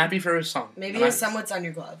 son. I'm happy for his son. Maybe and his I- son what's on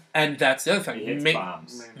your glove. And that's the other he thing. hits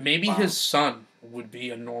bombs. Man. Maybe Bombs. his son would be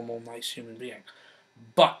a normal, nice human being.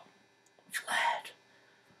 But, Vlad,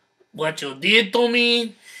 what you did to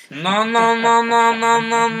me, no, no, no, no, no,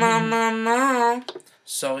 no, no, no, no.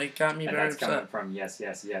 So it got me And very that's coming upset. from yes,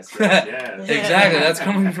 yes. Exactly, that's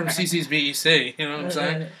coming from CC's BEC. You know what I'm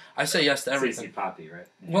saying? I say yes to everything. CC Poppy, right?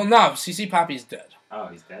 Yeah. Well, no, CC Poppy's dead. Oh,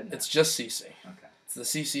 he's dead now. It's just CC. Okay. It's the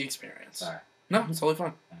CC experience. Sorry. No, it's totally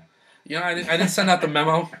fine. You know, I didn't send out the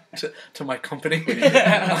memo to my company.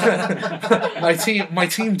 my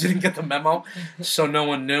team didn't get the memo, so no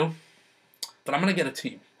one knew. But I'm gonna get a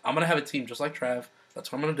team. I'm gonna have a team just like Trav.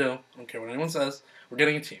 That's what I'm gonna do. I don't care what anyone says. We're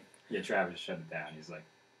getting a team. Yeah, Travis shut it down. He's like,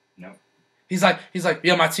 nope. He's like,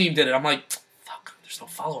 yeah, my team did it. I'm like, fuck. There's no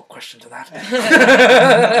follow-up question to I'm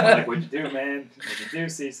that. like, what'd you do, man? What'd you do,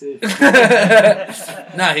 CC?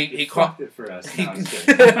 Nah, he caught. fucked it for us. He- No, I'm just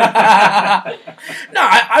kidding. No,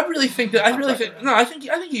 I really think that. I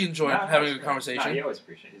think he enjoyed No, having a that's great. conversation. No, he always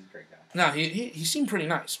appreciates. He's a great guy. No, he seemed pretty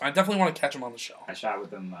nice. I definitely want to catch him on the show. I shot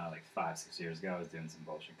with him like 5-6 years ago. I was doing some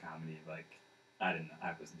bullshit comedy. Like, I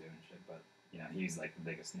wasn't doing shit, but you know, he's like the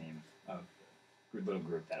biggest name of the little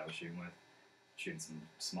group that I was shooting with. Shooting some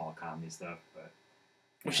small comedy stuff, but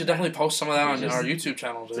We should definitely post some of that on Just- our YouTube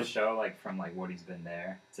channel, to dude. show like from like what he's been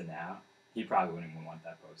there to now. He probably wouldn't even want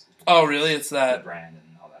that posted. Oh, really? It's The that. brand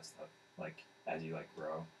and all that stuff. Like as you like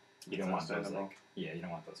grow, you It's don't want those understandable. like you don't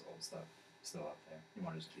want those old stuff still up there. You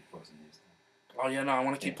want to just keep posting new stuff, Oh yeah, no, I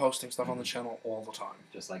want to keep Yeah. posting stuff on the channel all the time.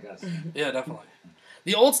 just like us. Yeah, definitely.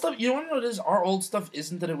 The old stuff, you know what it is? Our old stuff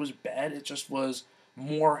isn't that it was bad. It just was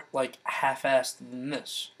more like half-assed than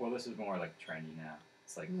this. Well, this is more like trendy now.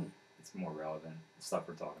 It's like it's more relevant the stuff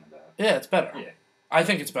we're talking about. Yeah, it's better. Yeah. I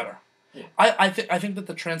think it's better. Yeah. I think that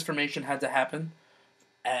the transformation had to happen.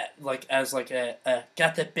 As a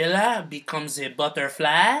caterpillar becomes a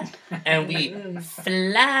butterfly, and we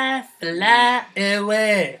fly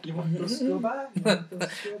away. You want to scuba?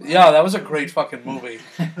 Yeah, that was a great fucking movie.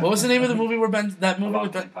 What was the name of the movie where Ben? That movie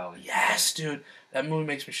with Ben? Polly. Yes, dude. That movie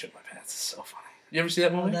makes me shit my pants. It's so funny. You ever see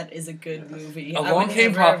that Oh, movie? that is a good movie. Along I would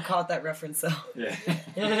Came never Pop- have caught that reference though. Yeah.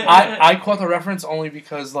 I caught the reference only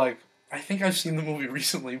because like I think I've seen the movie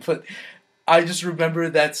recently, but I just remember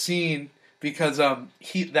that scene because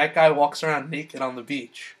that guy walks around naked on the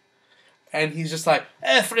beach. And he's just like,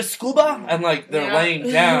 for scuba, and like they're Yeah. laying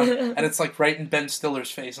down, and it's like right in Ben Stiller's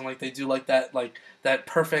face, and like they do like that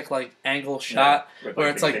perfect like angle shot. With, where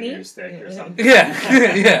like, it's the like- finger stick or something.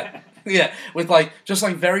 Yeah, with like just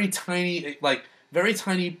like very tiny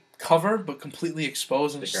cover, but completely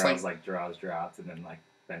exposed, and The it's just girl's like like draws dropped, and then like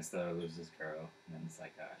Ben Stiller loses his girl, and then it's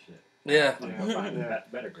like, ah, shit. yeah. Let me go find Yeah.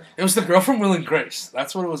 a better girl. It was the girl from Will and Grace.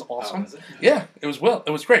 That's what it was Oh, awesome. was it? Yeah, it was Will.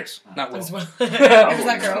 It was Grace, Oh. not It Will. was it was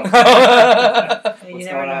that girl. Hey, What's you going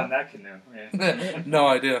never on know. in that canoe? Yeah. No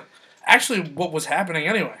idea. Actually, what was happening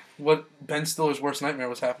anyway? What Ben Stiller's worst nightmare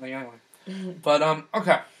was happening anyway. But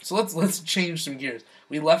okay, so let's change some gears.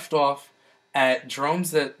 We left off at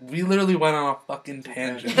drones that we literally went on a fucking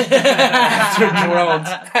tangent after drones.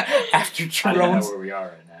 After I don't know drones. where we are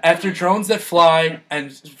right now. After drones that fly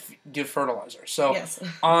and give fertilizer. So Yes.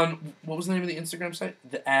 on what was the name of the Instagram site?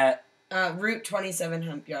 Route 27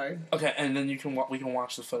 Hemp Yard. Okay, and then we can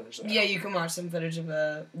watch the footage there. Yeah, you can watch some footage of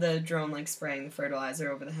the drone like spraying the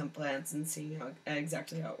fertilizer over the hemp plants and seeing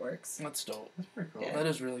exactly how it works. That's dope. That's pretty cool. Yeah. That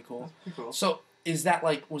is really cool. That's pretty cool. So was that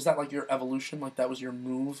like your evolution? Like that was your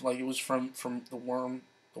move? Like it was from the worm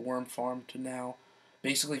farm to now,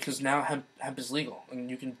 basically because now hemp is legal and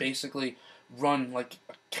you can basically run like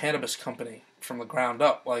a cannabis company from the ground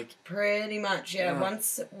up. Like Pretty much, yeah.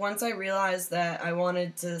 Yeah. Once I realized that I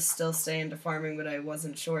wanted to still stay into farming, but I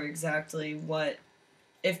wasn't sure exactly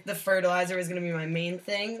if the fertilizer was going to be my main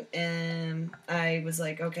thing, and I was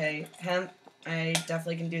like, okay, hemp, I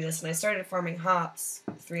definitely can do this. And I started farming hops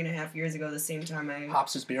 3.5 years ago, the same time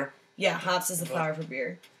hops is beer. Yeah, hops is the Okay. flower for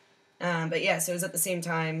beer. But yeah, so it was at the same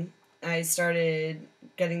time I started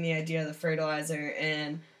getting the idea of the fertilizer,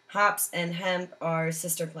 and hops and hemp are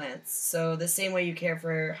sister plants. So the same way you care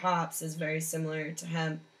for hops is very similar to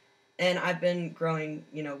hemp. And I've been growing,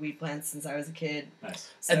 weed plants since I was a kid. Nice.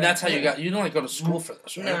 So, And that's how you didn't like go to school for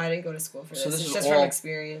this, right? No, I didn't go to school for this. So this It's is just all- from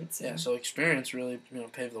experience. Yeah, so experience really,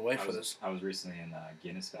 paved the way I for was, this. I was recently in the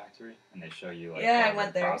Guinness factory, and they show you like Yeah, I the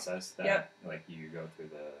went there. process that Yep. like you go through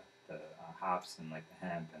the hops and like the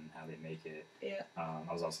hemp and how they make it. Yeah.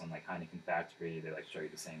 I was also in like Heineken factory. They like show you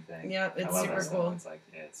the same thing. Yeah, I it's love super that stuff. cool. It's like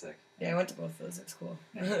it's sick. Yeah, I went to both of those. It's cool.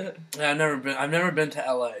 Yeah. Yeah, I've never been to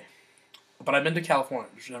LA. But I've been to California,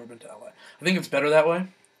 just never been to LA. I think it's better that way.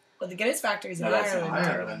 Well, the Guinness factory's in No, that's in Ireland.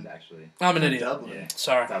 Ireland actually. I'm an idiot. Dublin. Yeah.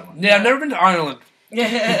 Sorry. Dublin. Yeah, I've never been to Ireland.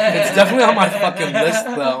 it's It's definitely on my fucking list,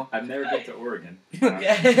 though. I've never been to Oregon.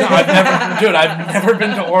 Yeah. No, I've never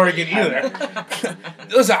been to Oregon either.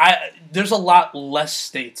 Listen, there's a lot less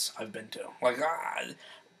states I've been to. Like,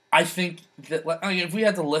 I think that if we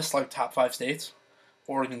had to list like top 5 states,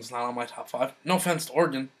 Oregon's not on my top 5. No offense to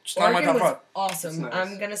Oregon, just not on my Oregon top was 5. awesome. That's nice.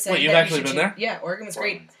 I'm gonna say. Wait, you've that you actually should been check- there? Yeah, Oregon was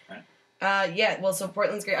great. Portland, right? Yeah, well, so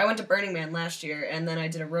Portland's great. I went to Burning Man last year, and then I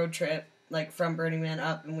did a road trip, like, from Burning Man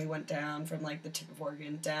up, and we went down from, like, the tip of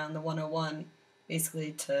Oregon down the 101,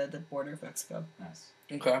 basically to the border of Mexico. Nice.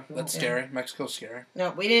 Okay, that's Yeah. scary. Mexico's scary. No,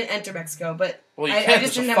 we didn't enter Mexico, but Well, you I can't.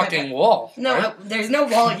 just There's a didn't have my fucking pa- wall. no, right? there's no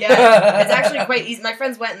wall yet. It's actually quite easy. My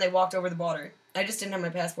friends went and they walked over the border. I just didn't have my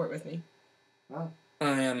passport with me. Oh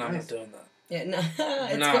yeah, no, I'm Nice. not doing that. Yeah, no,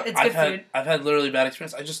 it's No, good, it's good food. I've had literally bad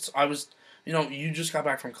experience. I was, you just got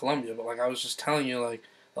back from Colombia, but like I was just telling you, like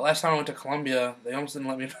the last time I went to Colombia, they almost didn't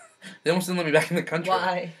let me. They almost didn't let me back in the country.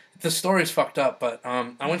 Why? The story's fucked up, but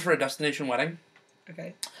I went for a destination wedding.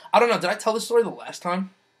 Okay. I don't know. Did I tell this story the last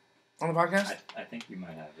time on the podcast? I think you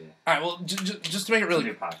might have. Yeah. All right. Well, just to make it It's a really.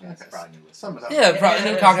 new podcast. Okay. Probably new Sum it listeners. up. Yeah,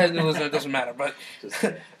 probably new podcast, new listener. It doesn't matter, but Just,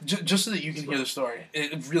 yeah. just so that you can hear the story,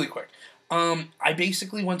 really quick. I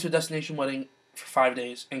basically went to a destination wedding for 5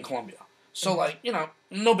 days in Colombia. So like,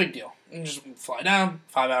 no big deal. You just fly down,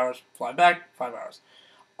 5 hours, fly back, 5 hours.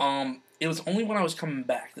 It was only when I was coming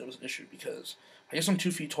back that it was an issue because I guess I'm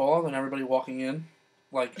 2 feet taller than everybody walking in,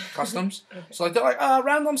 like customs. Okay. So like they're like,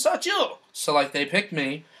 random search you. So like they picked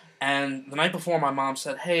me, and the night before my mom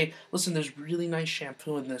said, hey, listen, there's really nice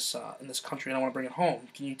shampoo in this country, and I want to bring it home.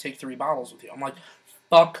 Can you take 3 bottles with you? I'm like,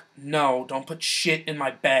 fuck no, don't put shit in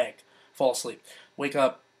my bag. Fall asleep. Wake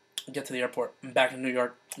up, get to the airport. I'm back in New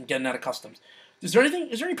York. I'm getting out of customs. Is there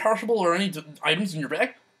any perishable or any items in your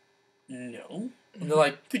bag? No. And they're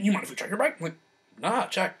like, you mind if we check your bag? I'm like, nah,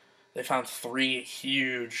 check. They found 3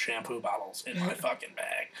 huge shampoo bottles in my fucking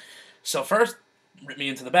bag. So first, rip me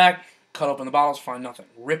into the bag, cut open the bottles, find nothing.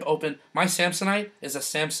 Rip open. My Samsonite is a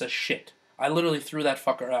Samsa shit. I literally threw that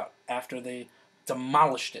fucker out after they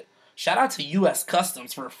demolished it. Shout out to U.S.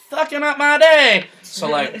 Customs for fucking up my day. So,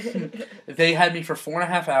 like, they had me for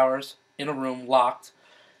 4.5 hours in a room, locked,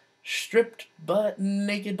 stripped, butt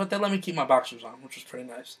naked, but they let me keep my boxers on, which was pretty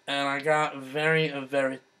nice. And I got very,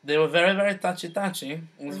 they were very, very touchy. It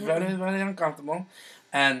was very, very uncomfortable.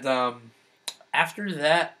 And after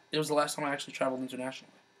that, it was the last time I actually traveled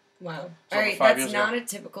internationally. Wow. So All right, 5 that's years not ago. a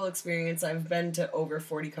typical experience. I've been to over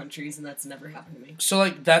 40 countries, and that's never happened to me. So,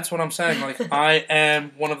 like, that's what I'm saying. Like, I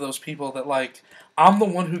am one of those people that, like, I'm the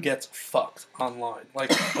one who gets fucked online.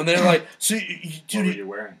 Like, when they're like, so, What were dude, you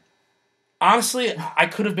wearing? honestly, I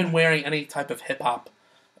could have been wearing any type of hip-hop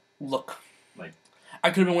look. Like- I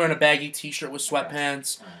could have been wearing a baggy t-shirt with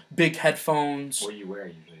sweatpants, big headphones. What you wear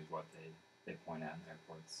usually is what they point at in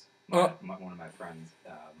airports. Well- One of my friends'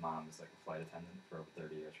 mom is like a flight attendant for over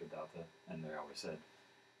 30 years for Delta, and they always said, if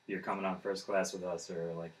you're coming on first class with us,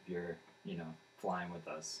 or like if you're flying with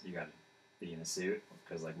us, you got to be in a suit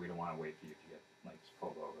because like we don't want to wait for you to get like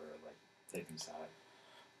pulled over or like taken aside.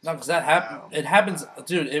 No, because that happened. Wow. It happens, Wow.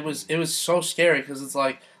 dude. It was so scary because it's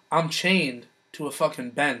like I'm chained to a fucking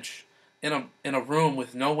bench in a room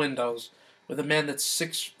with no windows with a man that's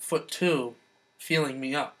 6'2" feeling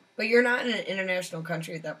me up. But you're not in an international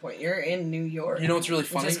country at that point. You're in New York. You know what's really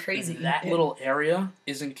Which funny? is crazy. That Yeah. little area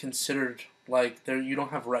isn't considered like there. You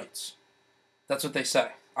don't have rights. That's what they say.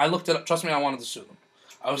 I looked it up. Trust me, I wanted to sue them.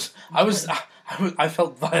 I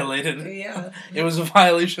felt violated. Yeah. It was a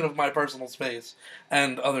violation of my personal space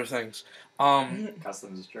and other things.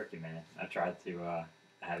 Customs is tricky, man. I tried to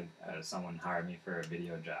had someone hire me for a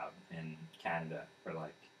video job in Canada for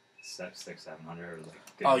like $600-700.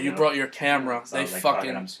 Like, good Oh, you deal. brought your camera. So they I was like, fucking. fuck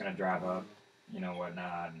it, I'm just gonna drive up,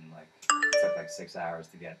 whatnot, and like it took like 6 hours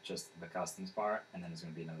to get just the customs part, and then it's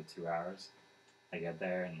gonna be another 2 hours. I get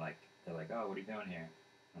there and like they're like, oh, what are you doing here?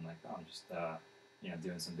 I'm like, oh, I'm just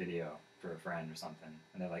doing some video for a friend or something.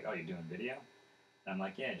 And they're like, oh, you're doing video? And I'm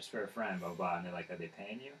like, yeah, just for a friend, blah blah. And they're like, are they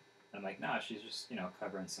paying you? And I'm like, no, she's just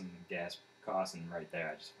covering some gas costs. And right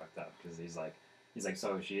there, I just fucked up because he's like,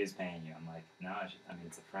 so she is paying you. I'm like, no,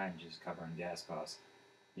 it's a friend. She's covering gas costs.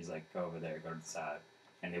 He's like, go over there, go to the side.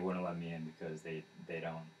 And they wouldn't let me in because they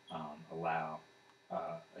don't allow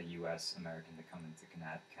a U.S. American to come into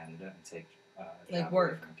Canada and take job away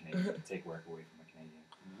from a Canadian, take work away from a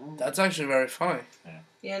Canadian. That's actually very funny.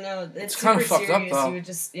 Yeah, no, it's kind super of fucked serious. up, though. You would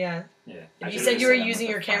just, yeah. Yeah. If you said you were using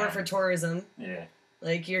your camera for tourism, yeah,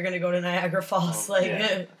 like you're gonna go to Niagara Falls, like.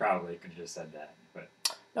 yeah, probably could have just said that, but.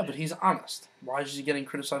 No, but he's honest. Why is he getting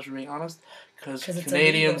criticized for being honest? Because 'Cause it's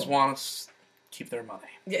Canadians illegal. want to keep their money.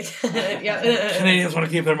 Yeah. Canadians want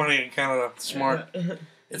to keep their money in Canada. Smart. Yeah. It's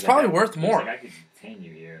He's probably like, worth he's more. Like, I could detain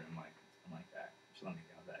you here. I'm like that. Just let me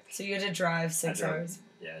go back. So you had to drive 6 hours.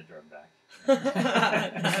 Yeah, I drove back.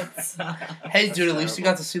 That's, Hey, That's dude, at least you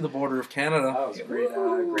terrible. got to see the border of Canada. Oh, it was a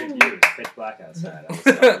great view. Pitch black outside. I was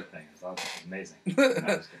everything. It was amazing. No,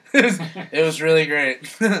 I was kidding. It was really great.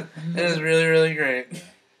 It was really, really great. Yeah,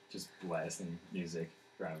 just blasting music,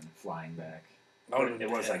 driving, flying back. I would've been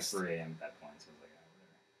It was like pissed. 3 a.m. at that point, so I was like,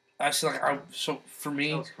 oh, whatever. Actually, so for That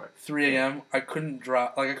me, was quick. 3 a.m. I couldn't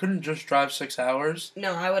drive. Like I couldn't just drive 6 hours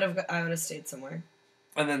no, I would have stayed somewhere.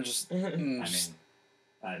 and then just. I mean,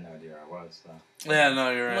 I had no idea where I was, so. Yeah,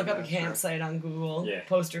 no, you're right. Look up a That's right. campsite on Google. Yeah.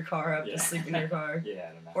 Post your car up. Yeah. Just sleep in your car. Yeah,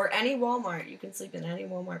 I don't know. Or any Walmart. You can sleep in any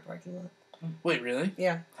Walmart parking lot. Wait, really?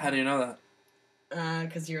 Yeah. How do you know that?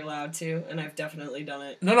 Because you're allowed to, and I've definitely done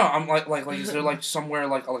it. No, I'm like, is there like somewhere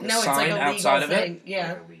like a No, it's sign like a legal outside of it? thing. Yeah.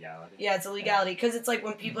 Like a legality. Yeah, it's a legality because it's like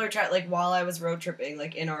when people are trying. Like while I was road tripping,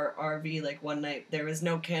 like in our RV, like one night there was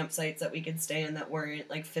no campsites that we could stay in that weren't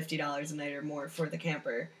like $50 a night or more for the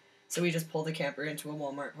camper. So we just pulled the camper into a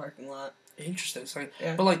Walmart parking lot. Interesting. So,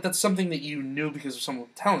 Yeah. But like that's something that you knew because of someone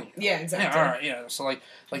telling you. Yeah, exactly. Yeah, all right. Yeah. So like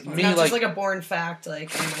It's me, not like just like a born fact,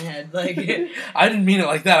 like in my head, like. I didn't mean it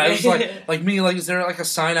like that. I was like me, like is there like a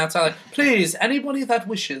sign outside like please anybody that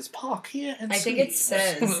wishes park here and I think sleep. it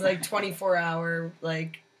says like 24-hour,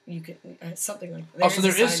 like you can something like. Oh, so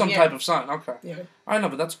there is some yeah. type of sign. Okay. Yeah. I know,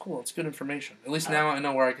 but that's cool. It's good information. At least now I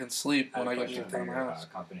know where I can sleep when I get question kicked for out of my your house.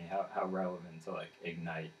 company. How relevant to like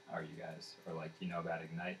Ignite are you guys, or like do you know about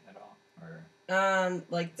Ignite at all, or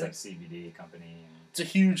Like it's the. like CBD company? And, It's a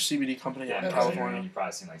huge CBD company yeah, out I'm in Okay. California. You've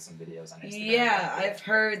probably seen like some videos on Instagram. Yeah, like, I've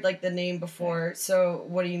heard like the name before. So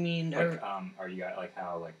what do you mean? Like, are you guys like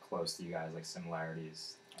how like close to you guys like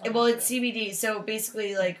similarities? are Well, there? it's CBD. So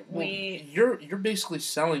basically, like Well, we. you're basically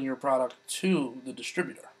selling your product to the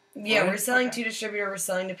distributor. Yeah, right? we're selling Okay. to distributor. We're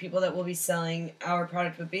selling to people that will be selling our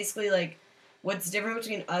product. But basically, like, what's different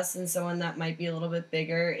between us and someone that might be a little bit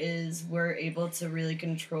bigger is we're able to really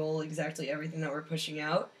control exactly everything that we're pushing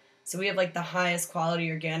out. So we have like the highest quality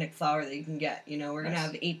organic flour that you can get. You know, we're gonna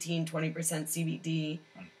Nice. have 18-20% CBD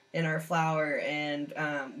Mm. in our flour, and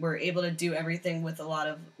we're able to do everything with a lot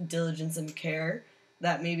of diligence and care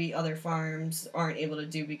that maybe other farms aren't able to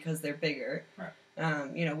do because they're bigger. Right.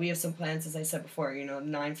 We have some plants, as I said before,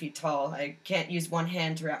 9 feet tall. I can't use one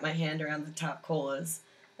hand to wrap my hand around the top colas.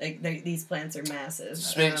 Like, these plants are massive.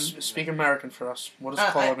 Speak American for us. What does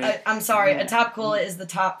cola mean? I'm sorry, a top cola is the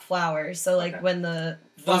top flower. So, like, Okay. when the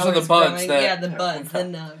Those are the flower's buds growing, that- yeah, the yeah, buds, okay. the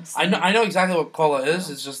nubs. I know exactly what cola is.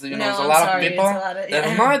 It's just that, No, there's a I'm lot sorry, of people it's a lot of- that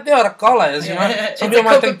have yeah. no idea what a cola is. You know, Yeah, some it's people a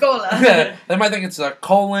might think Coca-Cola. yeah, they might think it's a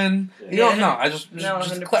colon. You don't know. I just No,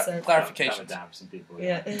 just 100%. clarification. Dumb it down for some people.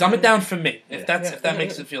 Yeah. Dumb it down for me if Yeah. that's Yeah. if that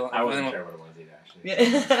makes it feel. I wasn't anyone- sure what it was either.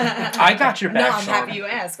 Actually. Yeah. I got your back, No, I'm Sean. happy you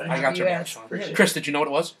asked. I'm I happy got your you back, asked. Sean. Appreciate it. Chris, did you know what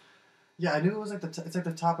it was? Yeah, I knew it was like it's like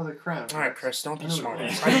the top of the crown. All right, Chris, don't be I know smart.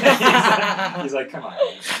 it he's, he's like, come on.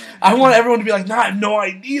 I want everyone to be like, "Nah, I have no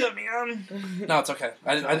idea, man." No, it's okay.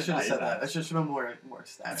 I I should didn't. have said that. I should have been more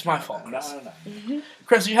ecstatic. It's my about fault. that. No.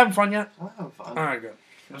 Chris, are you having fun yet? I'm having fun. All right, good.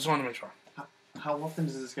 I just wanted to make sure. How often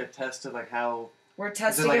does this get tested? Like how We're is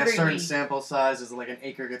testing it like a every certain week. sample size? Is it like an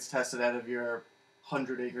acre gets tested out of your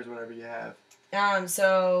 100 acres, whatever you have?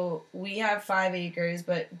 So we have 5 acres,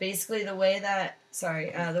 but basically the way that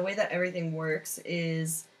everything works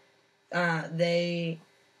is they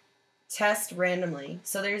test randomly.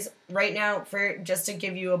 So there's right now, for just to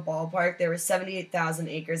give you a ballpark, there were 78,000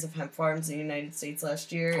 acres of hemp farms in the United States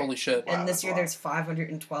last year. Holy shit. And Wow, this that's year a lot. there's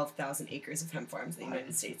 512,000 acres of hemp farms in the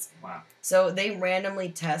United States. Wow. So they randomly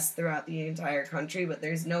test throughout the entire country, but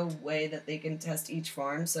there's no way that they can test each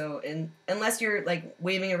farm. So unless you're like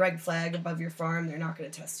waving a red flag above your farm, they're not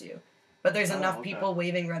going to test you. But there's Oh, enough okay. people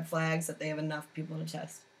waving red flags that they have enough people to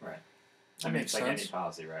test. Right. That I mean, makes it's like sense. any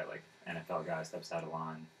policy, right? Like NFL guy steps out of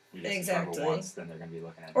line. You just Exactly. cover once, then they're gonna be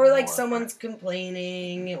looking at. Or you like more, someone's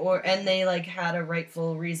complaining, and they like had a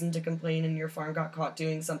rightful reason to complain, and your farm got caught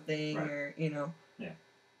doing something, Right. or you know.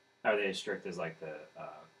 Are they as strict as like the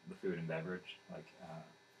food and beverage? Like.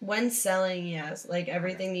 When selling, yes, like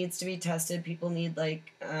everything needs to be tested. People need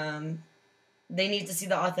like they need to see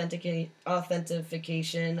the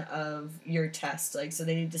authentication of your test. Like, so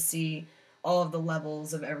they need to see all of the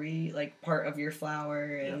levels of every like part of your flour,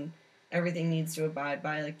 and everything needs to abide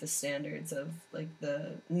by like the standards of like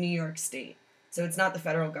the New York State. So it's not the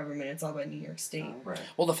federal government; it's all by New York State. Right.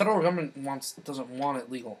 Well, the federal government doesn't want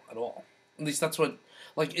it legal at all. At least that's what,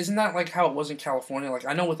 like, isn't that like how it was in California? Like,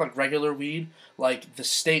 I know with like regular weed, like the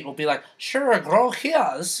state will be like, sure, grow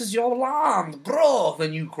here. This is your land, grow.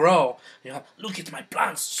 Then you grow. You know, look at my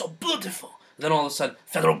plants, so beautiful. And then all of a sudden,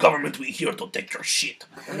 federal government, we here to take your shit,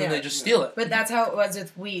 and then Yeah. they just steal it. But that's how it was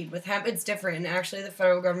with weed. With hemp, it's different. And actually, the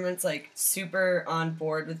federal government's like super on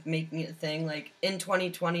board with making it a thing. Like in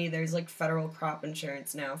 2020, there's like federal crop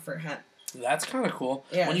insurance now for hemp. That's kind of cool.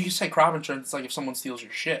 Yeah. When you say crop insurance, it's like if someone steals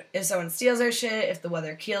your shit. If someone steals our shit, if the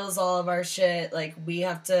weather kills all of our shit, like we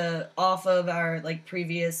have to, off of our like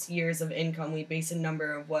previous years of income, we base a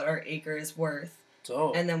number of what our acre is worth.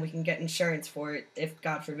 So And then we can get insurance for it. If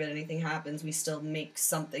God forbid anything happens, we still make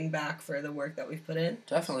something back for the work that we've put in.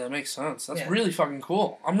 definitely, that makes sense. That's Yeah. really fucking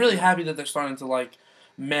cool. I'm really happy that they're starting to like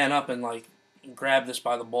man up and like grab this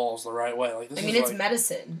by the balls the right way. Like this I mean, is it's like,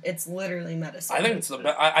 medicine. It's literally medicine. I think it's the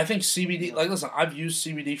best. I think CBD. Like, listen, I've used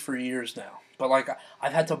CBD for years now, but like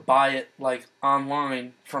I've had to buy it like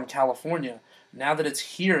online from California. Now that it's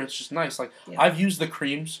here, it's just nice. Like Yeah. I've used the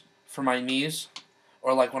creams for my knees,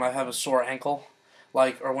 or like when I have a sore ankle,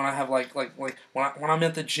 like or when I have like when I'm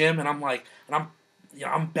at the gym and I'm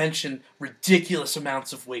benching ridiculous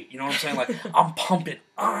amounts of weight. You know what I'm saying? Like I'm pumping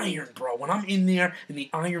iron, bro. When I'm in there in the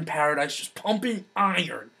iron paradise, just pumping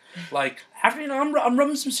iron. Like after I'm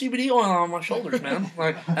rubbing some CBD oil on my shoulders, man,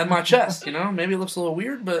 like and my chest. You know, maybe it looks a little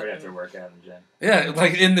weird, but Right after workout in the gym. yeah,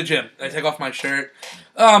 like in the gym, I take off my shirt.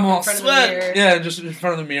 Oh, I'm all In front of the sweat. mirror. Yeah, just in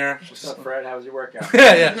front of the mirror. What's up, Fred? How was your workout?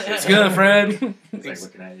 Yeah, it's good, Fred. It's like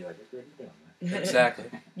looking at you like, what are you doing, man? Exactly.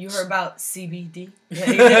 You heard about CBD?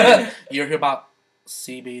 You hear about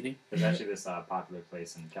CBD? There's actually this popular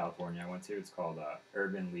place in California I went to. It's called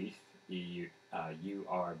Urban Leaf.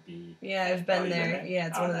 URB. Yeah, I've Oh, been you've there. Yeah,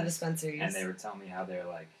 it's Oh, one of the nice. dispensaries. And they were telling me how they're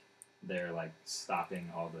like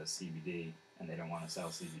stopping all the CBD, and they don't want to sell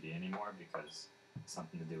CBD anymore because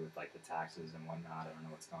something to do with like the taxes and whatnot. I don't know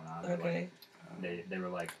what's going on. But, Okay. like, they were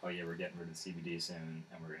like, oh yeah, we're getting rid of CBD soon,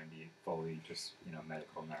 and we're gonna be fully just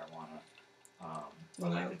medical marijuana. But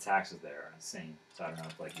Wow. like the taxes there are insane. So I don't know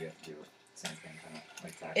if like you have to do the same thing kind of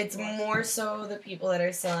like taxes. It's more so the people that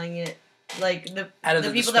are selling it, like the Out of the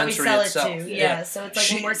the people that we dispensary sell itself. it to. Yeah. Yeah, so it's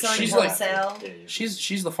like when we're selling she's like- wholesale.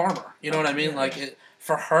 She's the farmer. You know what I mean? Yeah. Like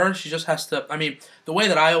for her, she just has to. I mean, the way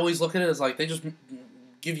that I always look at it is like they just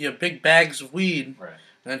give you big bags of weed. Right.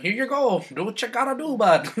 And here you go, do what you gotta do,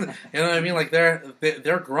 bud. You know what I mean? Like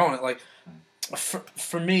they're growing it. Like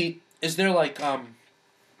for me, is there like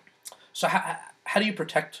so how do you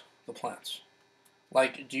protect the plants?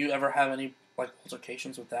 Like, do you ever have any like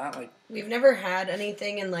altercations with that? Like, We've never had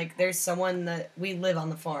anything, and like there's someone that we live on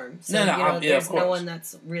the farm, so No, you know yeah, of there's no course. one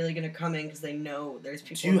that's really gonna come in because they know there's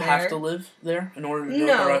people. do you there. have to live there in order to do it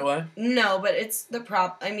No. the right way? No, but it's the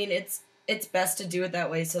prop. I mean, it's best to do it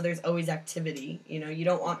that way, so there's always activity. You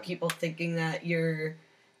don't want people thinking that you're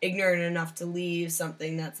ignorant enough to leave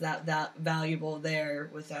something that's that valuable there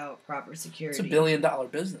without proper security. It's $1 billion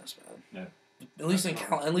business, man. Yeah.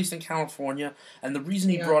 At least in California, and the reason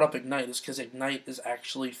he Yeah. brought up Ignite is because Ignite is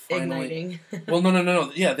actually finally. Igniting. Well,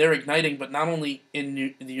 no. Yeah, they're igniting, but not only in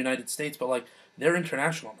the United States, but like they're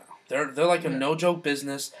international now. They're like a Yeah. no joke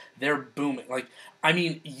business. They're booming. Like, I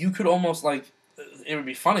mean, you could almost like it would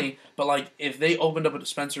be funny, but like if they opened up a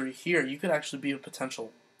dispensary here, you could actually be a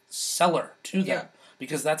potential seller to them Yeah.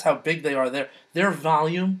 because that's how big they are. Their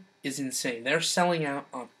volume is insane. They're selling out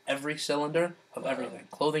on every cylinder of everything,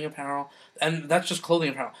 clothing, apparel, and that's just clothing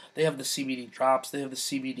apparel. They have the CBD drops. They have the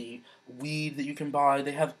CBD weed that you can buy.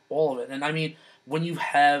 They have all of it. And I mean, when you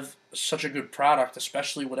have such a good product,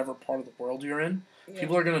 especially whatever part of the world you're in, Yeah.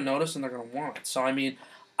 people are going to notice and they're going to want it. So I mean,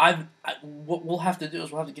 What we'll have to do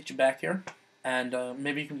is we'll have to get you back here, and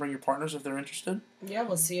maybe you can bring your partners if they're interested, Yeah,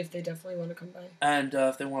 we'll see if they definitely want to come by. and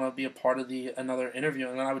if they want to be a part of another interview.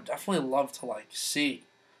 And then I would definitely love to see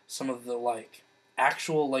some of the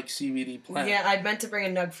actual CBD plants. Yeah, I meant to bring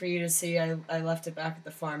a nug for you to see. I left it back at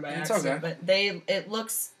the farm by It's accident, okay. but it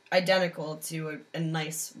looks identical to a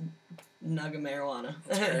nice nug of marijuana.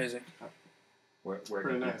 It's crazy. Where Pretty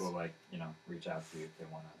can nice. people reach out to you if they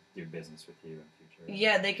want to do business with you in the future?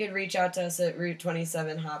 Yeah, they could reach out to us at Route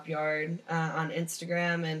 27 Hop Yard on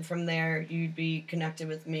Instagram, and from there you'd be connected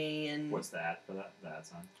with me. And What's the ad for that? The ad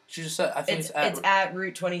sign? She just said I think it's at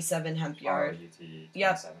Route 27 Hemp Yard. RUT27.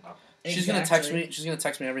 Yep. Okay. She's gonna text me. She's gonna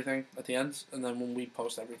text me everything at the end, and then when we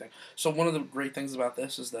post everything. So one of the great things about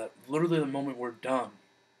this is that literally the moment we're done,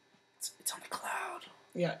 it's on the cloud.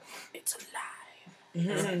 Yeah. It's alive.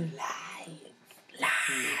 Mhm. Live.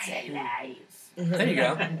 There you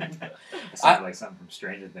go. It sounds like something from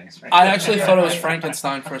Stranger Things, right? I actually thought it was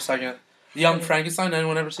Frankenstein for a second. Young Frankenstein.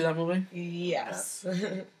 Anyone ever see that movie? Yes.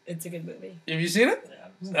 It's a good movie. Have you seen it?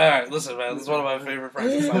 Yeah. All right, listen, man. This is one of my favorite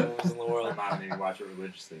Frankenstein movies in the My world. mom made me watch it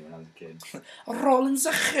religiously when I was a kid. Rolling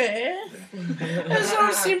the hair. It's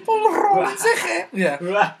so simple. Rolling the hair. Yeah.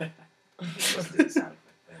 Just did the sound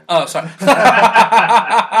effect there. Oh, sorry.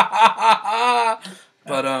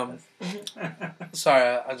 But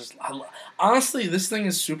sorry. Honestly, this thing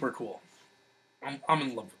is super cool. I'm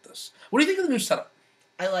in love with this. What do you think of the new setup?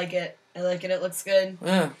 I like it. It looks good.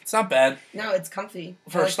 Yeah, it's not bad. No, it's comfy.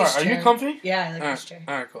 For I a like start, this are you chair. comfy? Yeah, I like All this right, chair.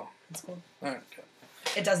 all right, cool. It's cool. All right,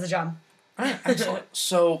 good. It does the job. All right, excellent.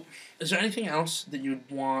 So, is there anything else that you'd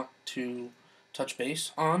want to touch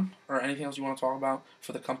base on, or anything else you want to talk about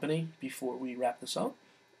for the company before we wrap this up?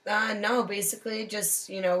 No, basically just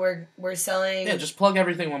we're selling. Yeah, just plug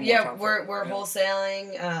everything one more Yeah, time. we're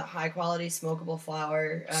wholesaling high quality smokable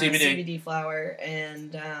flower, CBD flower,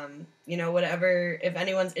 and whatever. If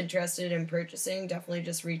anyone's interested in purchasing, definitely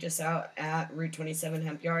just reach us out at Route 27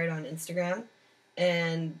 Hemp Yard on Instagram,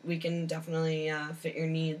 and we can definitely fit your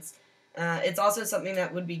needs. It's also something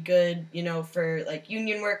that would be good, for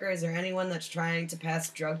union workers or anyone that's trying to pass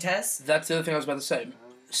drug tests. That's the other thing I was about to say.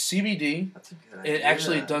 CBD, That's a good it idea.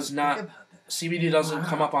 actually does Think not. about that. CBD doesn't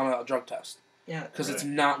come up on a drug test. Yeah. Because it's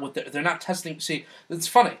Really? not what they're not testing. See, it's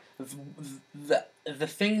funny. The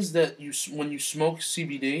things that when you smoke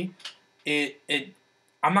CBD, it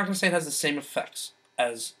I'm not gonna say it has the same effects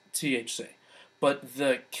as THC, but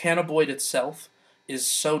the cannabinoid itself is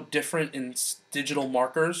so different in digital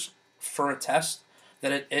markers for a test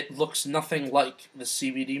that it looks nothing like the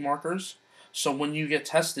CBD markers. So when you get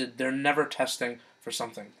tested, they're never testing for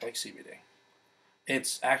something like CBD.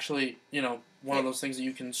 It's actually one of those things that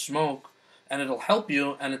you can smoke and it'll help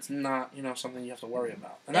you, and it's not something you have to worry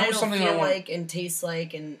about. And that was it'll something feel I wanted. like and taste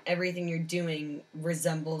like, and everything you're doing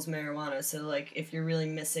resembles marijuana. So if you're really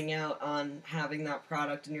missing out on having that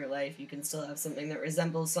product in your life, you can still have something that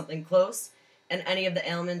resembles something close. And any of the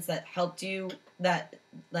ailments that helped you with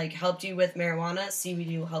marijuana,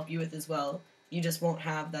 CBD will help you with as well. You just won't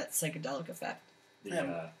have that psychedelic effect.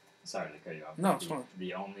 Sorry to cut you off. No, it's fine.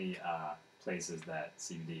 The only places that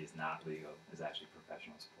CBD is not legal is actually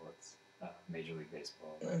professional sports, Major League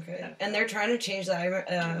Baseball. Okay. NFL. And they're trying to change that.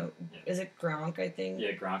 Yeah. Is it Gronk, I think?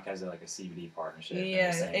 Yeah, Gronk has a CBD partnership. and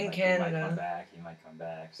Yeah, they're saying, in He might Canada. come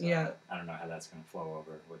back. So Yeah. I don't know how that's going to flow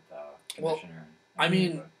over with Well, commissioner. I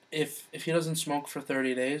mean, but- if he doesn't smoke for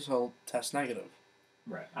 30 days, he'll test negative.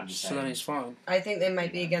 right. I'm just So saying. then he's fine. I think they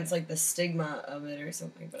might be against the stigma of it or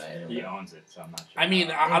something, but I don't He know. owns it, so I'm not sure. I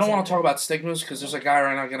mean, I don't want to talk about stigmas because there's a guy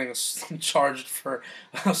right now getting charged for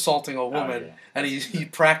assaulting a woman, yeah. and he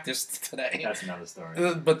practiced today. That's another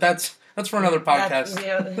story. But that's for another podcast.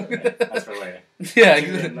 That's for later. Yeah,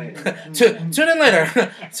 Tune in later. Tune in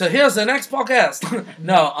later. So here's the next podcast.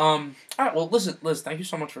 No, all right. Well, listen, Liz, thank you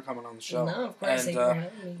so much for coming on the show. No, of course. And, Thank you for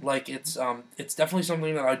having me. it's definitely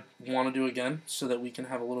something that I want to do again, so that we can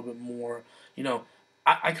have a little bit more.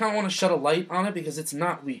 I kind of want to shed a light on it because it's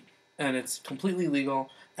not weed and it's completely legal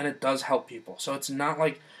and it does help people. So it's not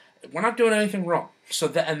like we're not doing anything wrong. So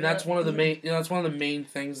that's one of the main. That's one of the main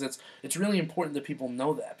things. It's really important that people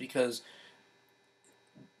know that because,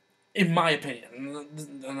 in my opinion,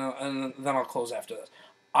 and then I'll close after this.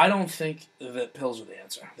 I don't think that pills are the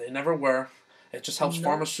answer. They never were. It just helps No.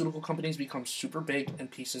 pharmaceutical companies become super big and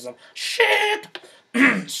pieces of shit.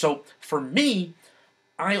 So for me,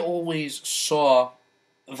 I always saw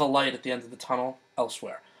the light at the end of the tunnel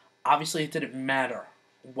elsewhere. Obviously, it didn't matter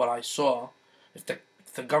what I saw. If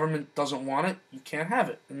the government doesn't want it, you can't have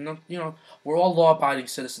it. And we're all law-abiding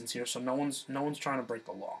citizens here, so no one's trying to break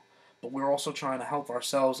the law. But we're also trying to help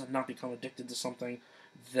ourselves and not become addicted to something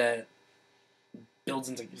that fills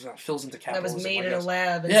into That capitalism. was made I in a guess.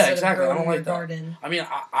 lab Yeah, instead exactly. of I growing don't in like your that. garden. I mean,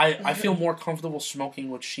 I feel more comfortable smoking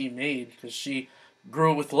what she made because she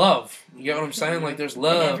grew it with love. You get what I'm saying? Like there's In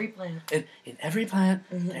love every plant. in every plant.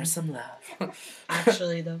 Mhm. There's some love.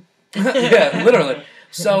 Actually, though. Yeah, literally.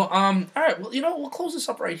 So all right. Well, we'll close this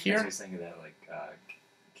up right Makes me here. think of that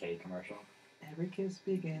K commercial. Every kiss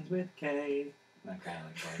begins with K. That kind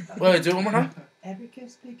of like. Wait, do it one more time, Every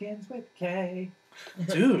kiss begins with K.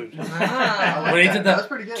 dude. I Wow. like When he that. did That that was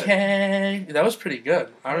pretty good. K, that was pretty good.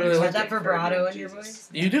 I really Is like that that. vibrato in your Jesus. voice?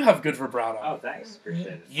 You do have good vibrato. Oh, thanks. Appreciate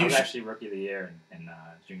it. You I was should- actually rookie of the year in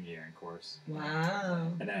junior year in chorus. Wow.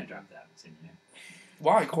 And then I dropped out in senior year.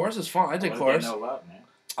 Why? Chorus is fun. I did wasn't chorus. getting no love, man.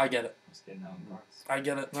 I get it. I was getting no chorus. I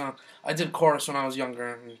get it. No, I did chorus when I was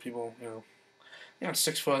younger, and people,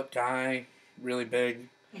 6-foot guy, really big,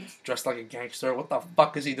 dressed like a gangster. What the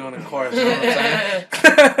fuck is he doing in chorus? You know what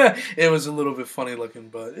I'm saying? It was a little bit funny looking,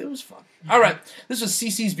 but it was fun. All right, this was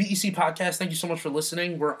CC's BEC podcast. Thank you so much for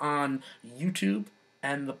listening. We're on YouTube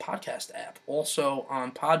and the podcast app, also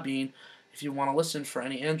on Podbean. If you want to listen, for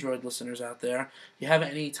any Android listeners out there, you have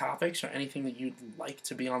any topics or anything that you'd like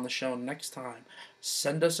to be on the show next time,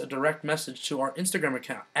 send us a direct message to our Instagram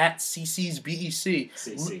account at CC's BEC.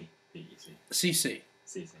 CC. BEC. CC.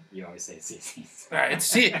 CC. You always say CC. All right, it's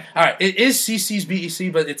C. All right, it is CC's BEC,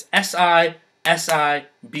 but it's SISIBEC.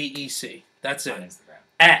 That's On it. Instagram.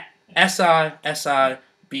 At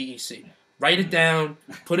SISIBEC. Write it down.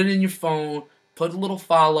 Put it in your phone. Put a little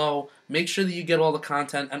follow. Make sure that you get all the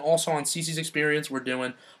content. And also on CC's Experience, we're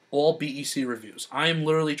doing all BEC reviews. I am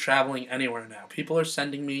literally traveling anywhere now. People are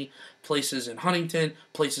sending me places in Huntington,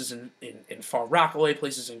 places in Far Rockaway,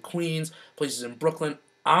 places in Queens, places in Brooklyn.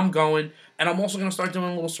 I'm going. And I'm also going to start doing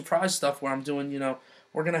a little surprise stuff where I'm doing,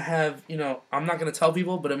 we're going to have, I'm not going to tell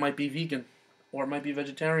people, but it might be vegan or it might be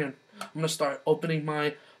vegetarian. I'm going to start opening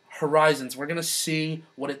my horizons. We're going to see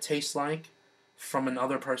what it tastes like from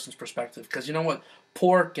another person's perspective. Because you know what?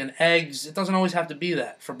 Pork and eggs, it doesn't always have to be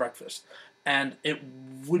that for breakfast. And it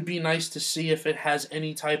would be nice to see if it has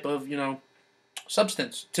any type of,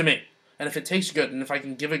 substance to me. And if it tastes good, and if I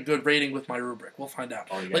can give a good rating with my rubric. We'll find out.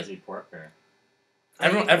 Oh, you guys eat pork or?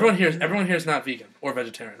 Everyone here is not vegan or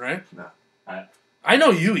vegetarian, right? No. I know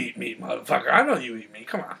you eat meat, motherfucker. I know you eat meat.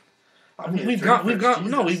 Come on. We've got. You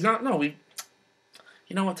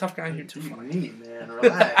know what, tough guy here too. Meat, man.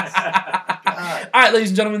 Relax. God. All right, ladies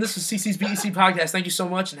and gentlemen, this is CC's BEC podcast. Thank you so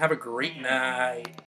much, and have a great night.